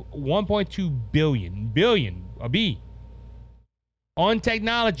 spending $1.2 billion, a B, on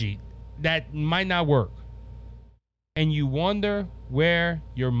technology that might not work, and you wonder where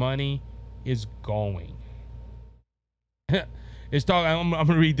your money is going. I'm going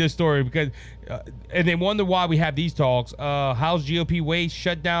to read this story because, and they wonder why we have these talks. House GOP waste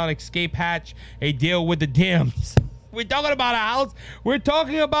shut down escape hatch, a deal with the Dems. We're talking about a house. We're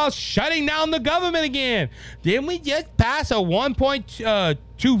talking about shutting down the government again. Didn't we just pass a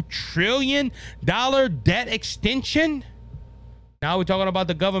 $1.2 trillion debt extension? Now we're talking about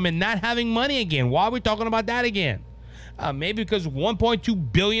the government not having money again. Why are we talking about that again? Maybe because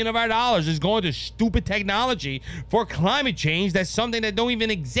 $1.2 billion of our dollars is going to stupid technology for climate change. That's something that don't even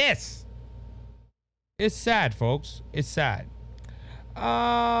exist. It's sad, folks. It's sad.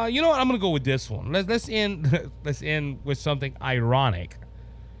 You know what? I'm gonna go with this one. Let's end with something ironic.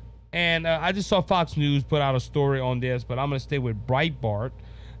 And I just saw Fox News put out a story on this, but I'm going to stay with Breitbart.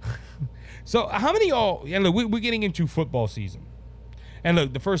 So how many of y'all, and look, we're getting into football season. And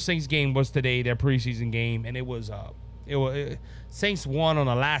look, the first Saints game was today, their preseason game, and it was Saints won on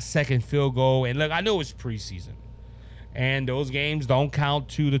a last-second field goal. And look, I know it's preseason, and those games don't count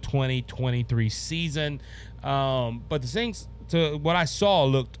to the 2023 season. But the Saints, to what I saw,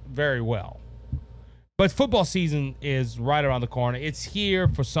 looked very well. But football season is right around the corner. It's here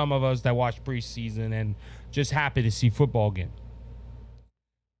for some of us that watch preseason and just happy to see football again.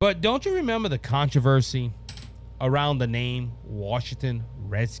 But don't you remember the controversy around the name Washington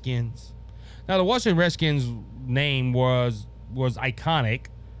Redskins? Now, the Washington Redskins name was iconic.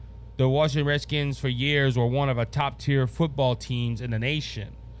 The Washington Redskins for years were one of the top-tier football teams in the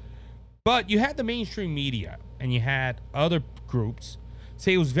nation. But you had the mainstream media and you had other groups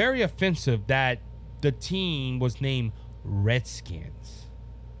say it was very offensive that the team was named Redskins.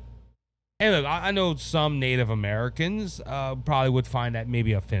 And look, I know some Native Americans probably would find that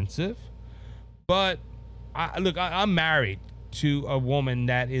maybe offensive. But I'm married to a woman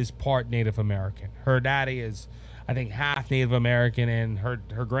that is part Native American. Her daddy is, I think, half Native American, and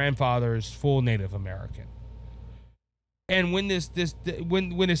her grandfather is full Native American. And when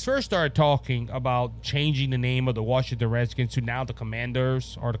when this first started talking about changing the name of the Washington Redskins to now the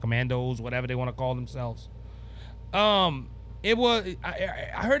Commanders or the Commandos, whatever they want to call themselves, it was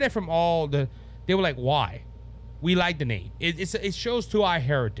I heard that from they were like, why? We like the name. It shows to our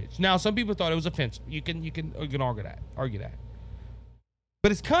heritage. Now, some people thought it was offensive. You can argue that.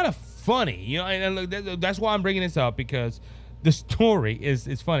 But it's kind of funny, you know. And look, that's why I'm bringing this up, because the story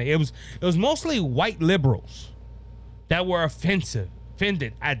is funny. It was mostly white liberals that were offended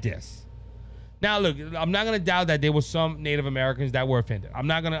at this. Now, look, I'm not gonna doubt that there were some Native Americans that were offended. I'm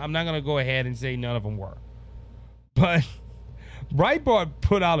not gonna go ahead and say none of them were. But Breitbart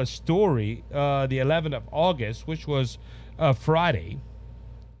put out a story the 11th of August, which was Friday,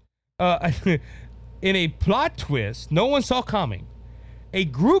 in a plot twist no one saw coming. A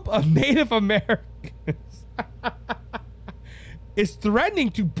group of Native Americans is threatening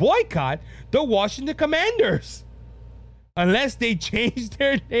to boycott the Washington Commanders unless they change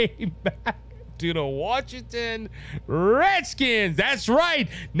their name back to the Washington Redskins. That's right,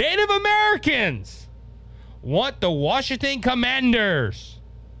 Native Americans want the Washington Commanders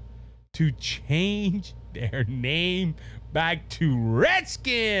to change their name back to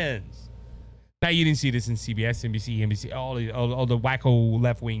Redskins. Now, you didn't see this in CBS, NBC, NBC, all the wacko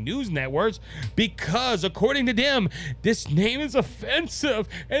left-wing news networks, because according to them, this name is offensive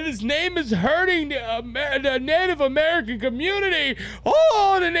and this name is hurting the Native American community.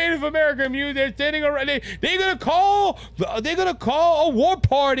 Oh, the Native American community, they're standing around. They're gonna call a war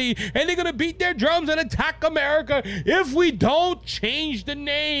party, and they're gonna beat their drums and attack America if we don't change the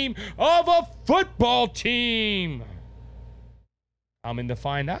name of a football team. I'm in to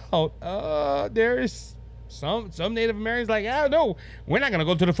find out there is some Native Americans like, no, we're not gonna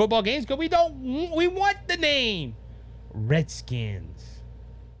go to the football games because we want the name Redskins.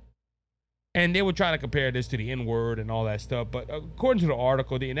 And they were trying to compare this to the N-word and all that stuff. But according to the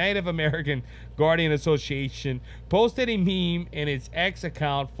article, the Native American Guardian Association posted a meme in its X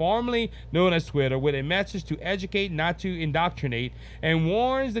account, formerly known as Twitter, with a message to educate, not to indoctrinate, and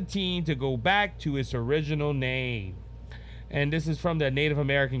warns the team to go back to its original name. And this is from the Native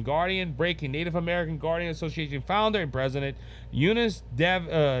American Guardian. Breaking: Native American Guardian Association founder and president Eunice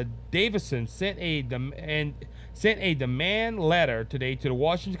Davison sent a demand letter today to the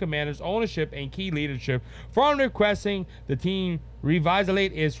Washington Commanders ownership and key leadership, formally requesting the team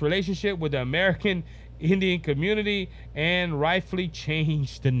revitalize its relationship with the American Indian community and rightfully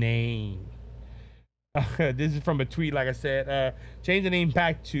change the name. This is from a tweet, like I said. Change the name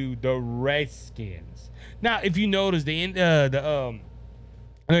back to the Redskins. Now, if you notice, this ain't the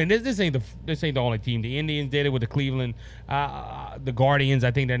only team. The Indians did it with the Cleveland, the Guardians,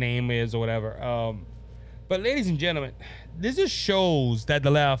 I think their name is, or whatever. But ladies and gentlemen, this just shows that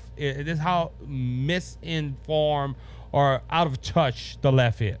the left, this is how misinformed or out of touch the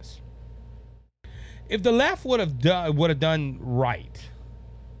left is. If the left would have done right,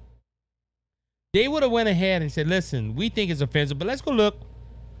 they would have went ahead and said, listen, we think it's offensive, but let's go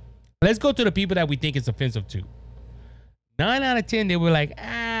to the people that we think it's offensive to. 9 out of 10, they were like,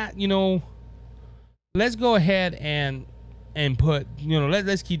 let's go ahead and put,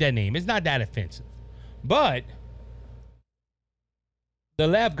 let's keep that name. It's not that offensive. But the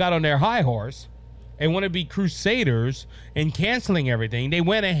left got on their high horse and want to be crusaders and canceling everything. They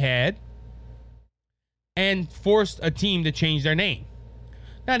went ahead and forced a team to change their name.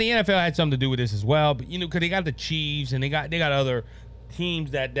 Now, the NFL had something to do with this as well, but because they got the Chiefs and they got other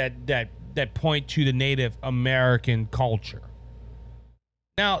teams that point to the Native American culture.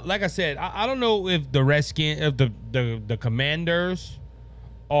 Now, like I said, I don't know if the Redskins, if the Commanders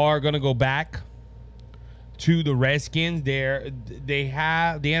are gonna go back to the Redskins. The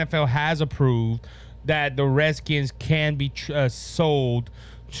NFL has approved that the Redskins can be sold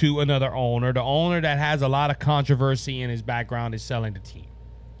to another owner. The owner that has a lot of controversy in his background is selling the team.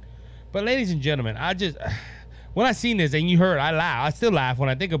 But ladies and gentlemen, when I seen this and you heard, I laugh. I still laugh when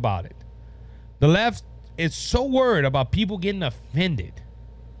I think about it. The left is so worried about people getting offended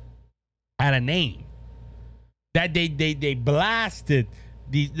at a name that they blasted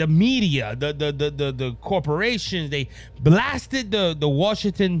the media, the corporations. They blasted the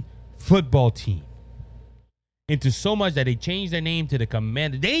Washington football team into so much that they changed their name to the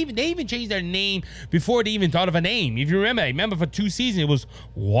Commander. They even changed their name before they even thought of a name. If you remember for 2 seasons, it was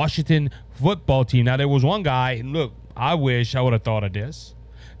Washington football team. Now, there was one guy, and look, I wish I would have thought of this.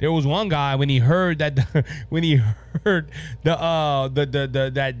 There was one guy when he heard that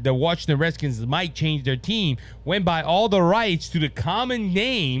the Washington Redskins might change their team, went by all the rights to the common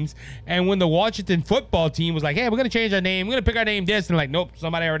names, and when the Washington football team was like, "Hey, we're gonna change our name, we're gonna pick our name this," and like, "Nope,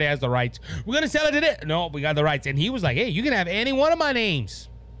 somebody already has the rights. We're gonna sell it to this." No, we got the rights, and he was like, "Hey, you can have any one of my names.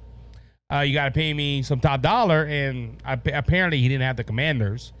 You got to pay me some top dollar." And apparently, he didn't have the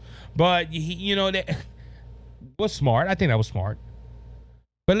Commanders, but that was smart. I think that was smart.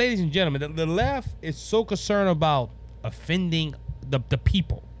 But ladies and gentlemen, the left is so concerned about offending the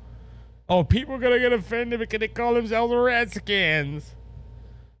people. Oh, people are going to get offended because they call themselves Redskins.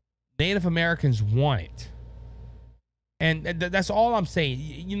 Native Americans want it. And that's all I'm saying.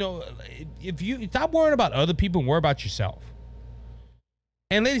 If you stop worrying about other people and worry about yourself.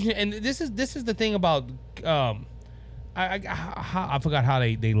 And ladies, and this is the thing about I forgot how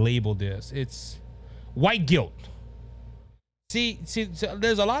they label this. It's white guilt. See, so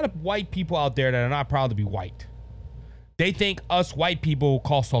there's a lot of white people out there that are not proud to be white. They think us white people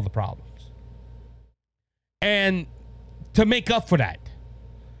caused all the problems. And to make up for that,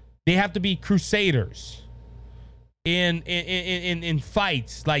 they have to be crusaders in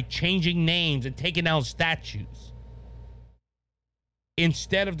fights like changing names and taking down statues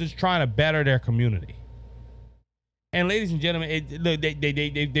instead of just trying to better their community. And ladies and gentlemen,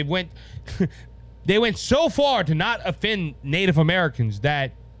 they went they went so far to not offend Native Americans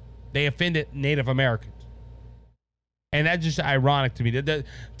that they offended Native Americans. And that's just ironic to me. The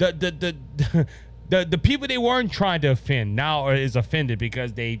people they weren't trying to offend now is offended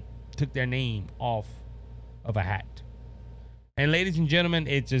because they took their name off of a hat. And ladies and gentlemen,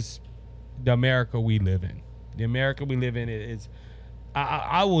 it's just the America we live in. The America we live in is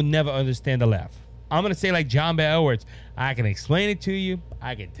I will never understand the left. I'm going to say like John Bell Edwards, I can explain it to you.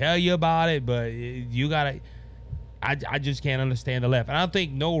 I can tell you about it, but you got to, I just can't understand the left. And I don't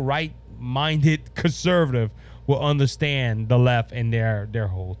think no right-minded conservative will understand the left and their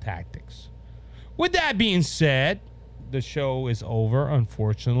whole tactics. With that being said, the show is over,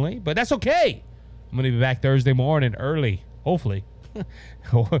 unfortunately, but that's okay. I'm going to be back Thursday morning early, hopefully.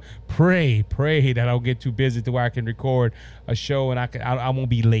 Pray that I don't get too busy to where I can record a show and I won't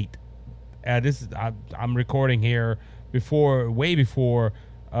be late. I'm recording here way before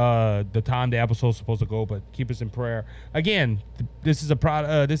the time the episode's supposed to go, but keep us in prayer. Again, this is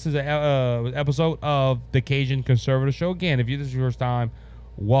a episode of the Cajun Conservative Show. Again, if this is your first time,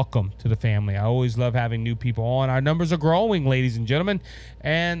 welcome to the family. I always love having new people on. Our numbers are growing, ladies and gentlemen,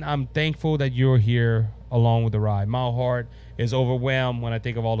 and I'm thankful that you're here along with the ride. My heart is overwhelmed when I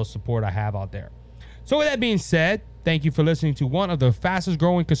think of all the support I have out there. So with that being said, thank you for listening to one of the fastest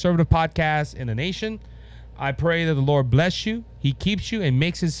growing conservative podcasts in the nation. I pray that the Lord bless you, He keeps you, and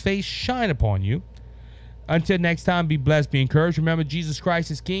makes His face shine upon you. Until next time, be blessed, be encouraged. Remember, Jesus Christ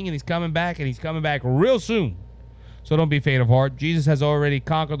is King, and He's coming back real soon. So don't be faint of heart. Jesus has already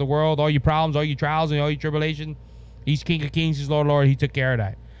conquered the world, all your problems, all your trials, and all your tribulation. He's King of Kings, He's Lord of Lords. He took care of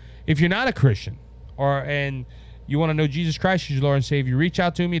that. If you're not a Christian, and you want to know Jesus Christ as your Lord and Savior, reach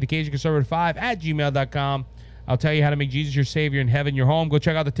out to me, thecajunconservative5@gmail.com. I'll tell you how to make Jesus your Savior in heaven your home. Go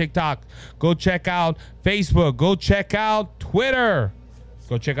check out the TikTok. Go check out Facebook. Go check out Twitter.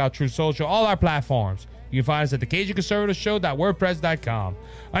 Go check out True Social, all our platforms. You can find us at thecajunconservativeshow.wordpress.com.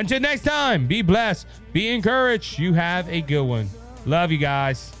 Until next time, be blessed, be encouraged. You have a good one. Love you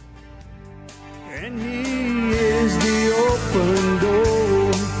guys. And He is the open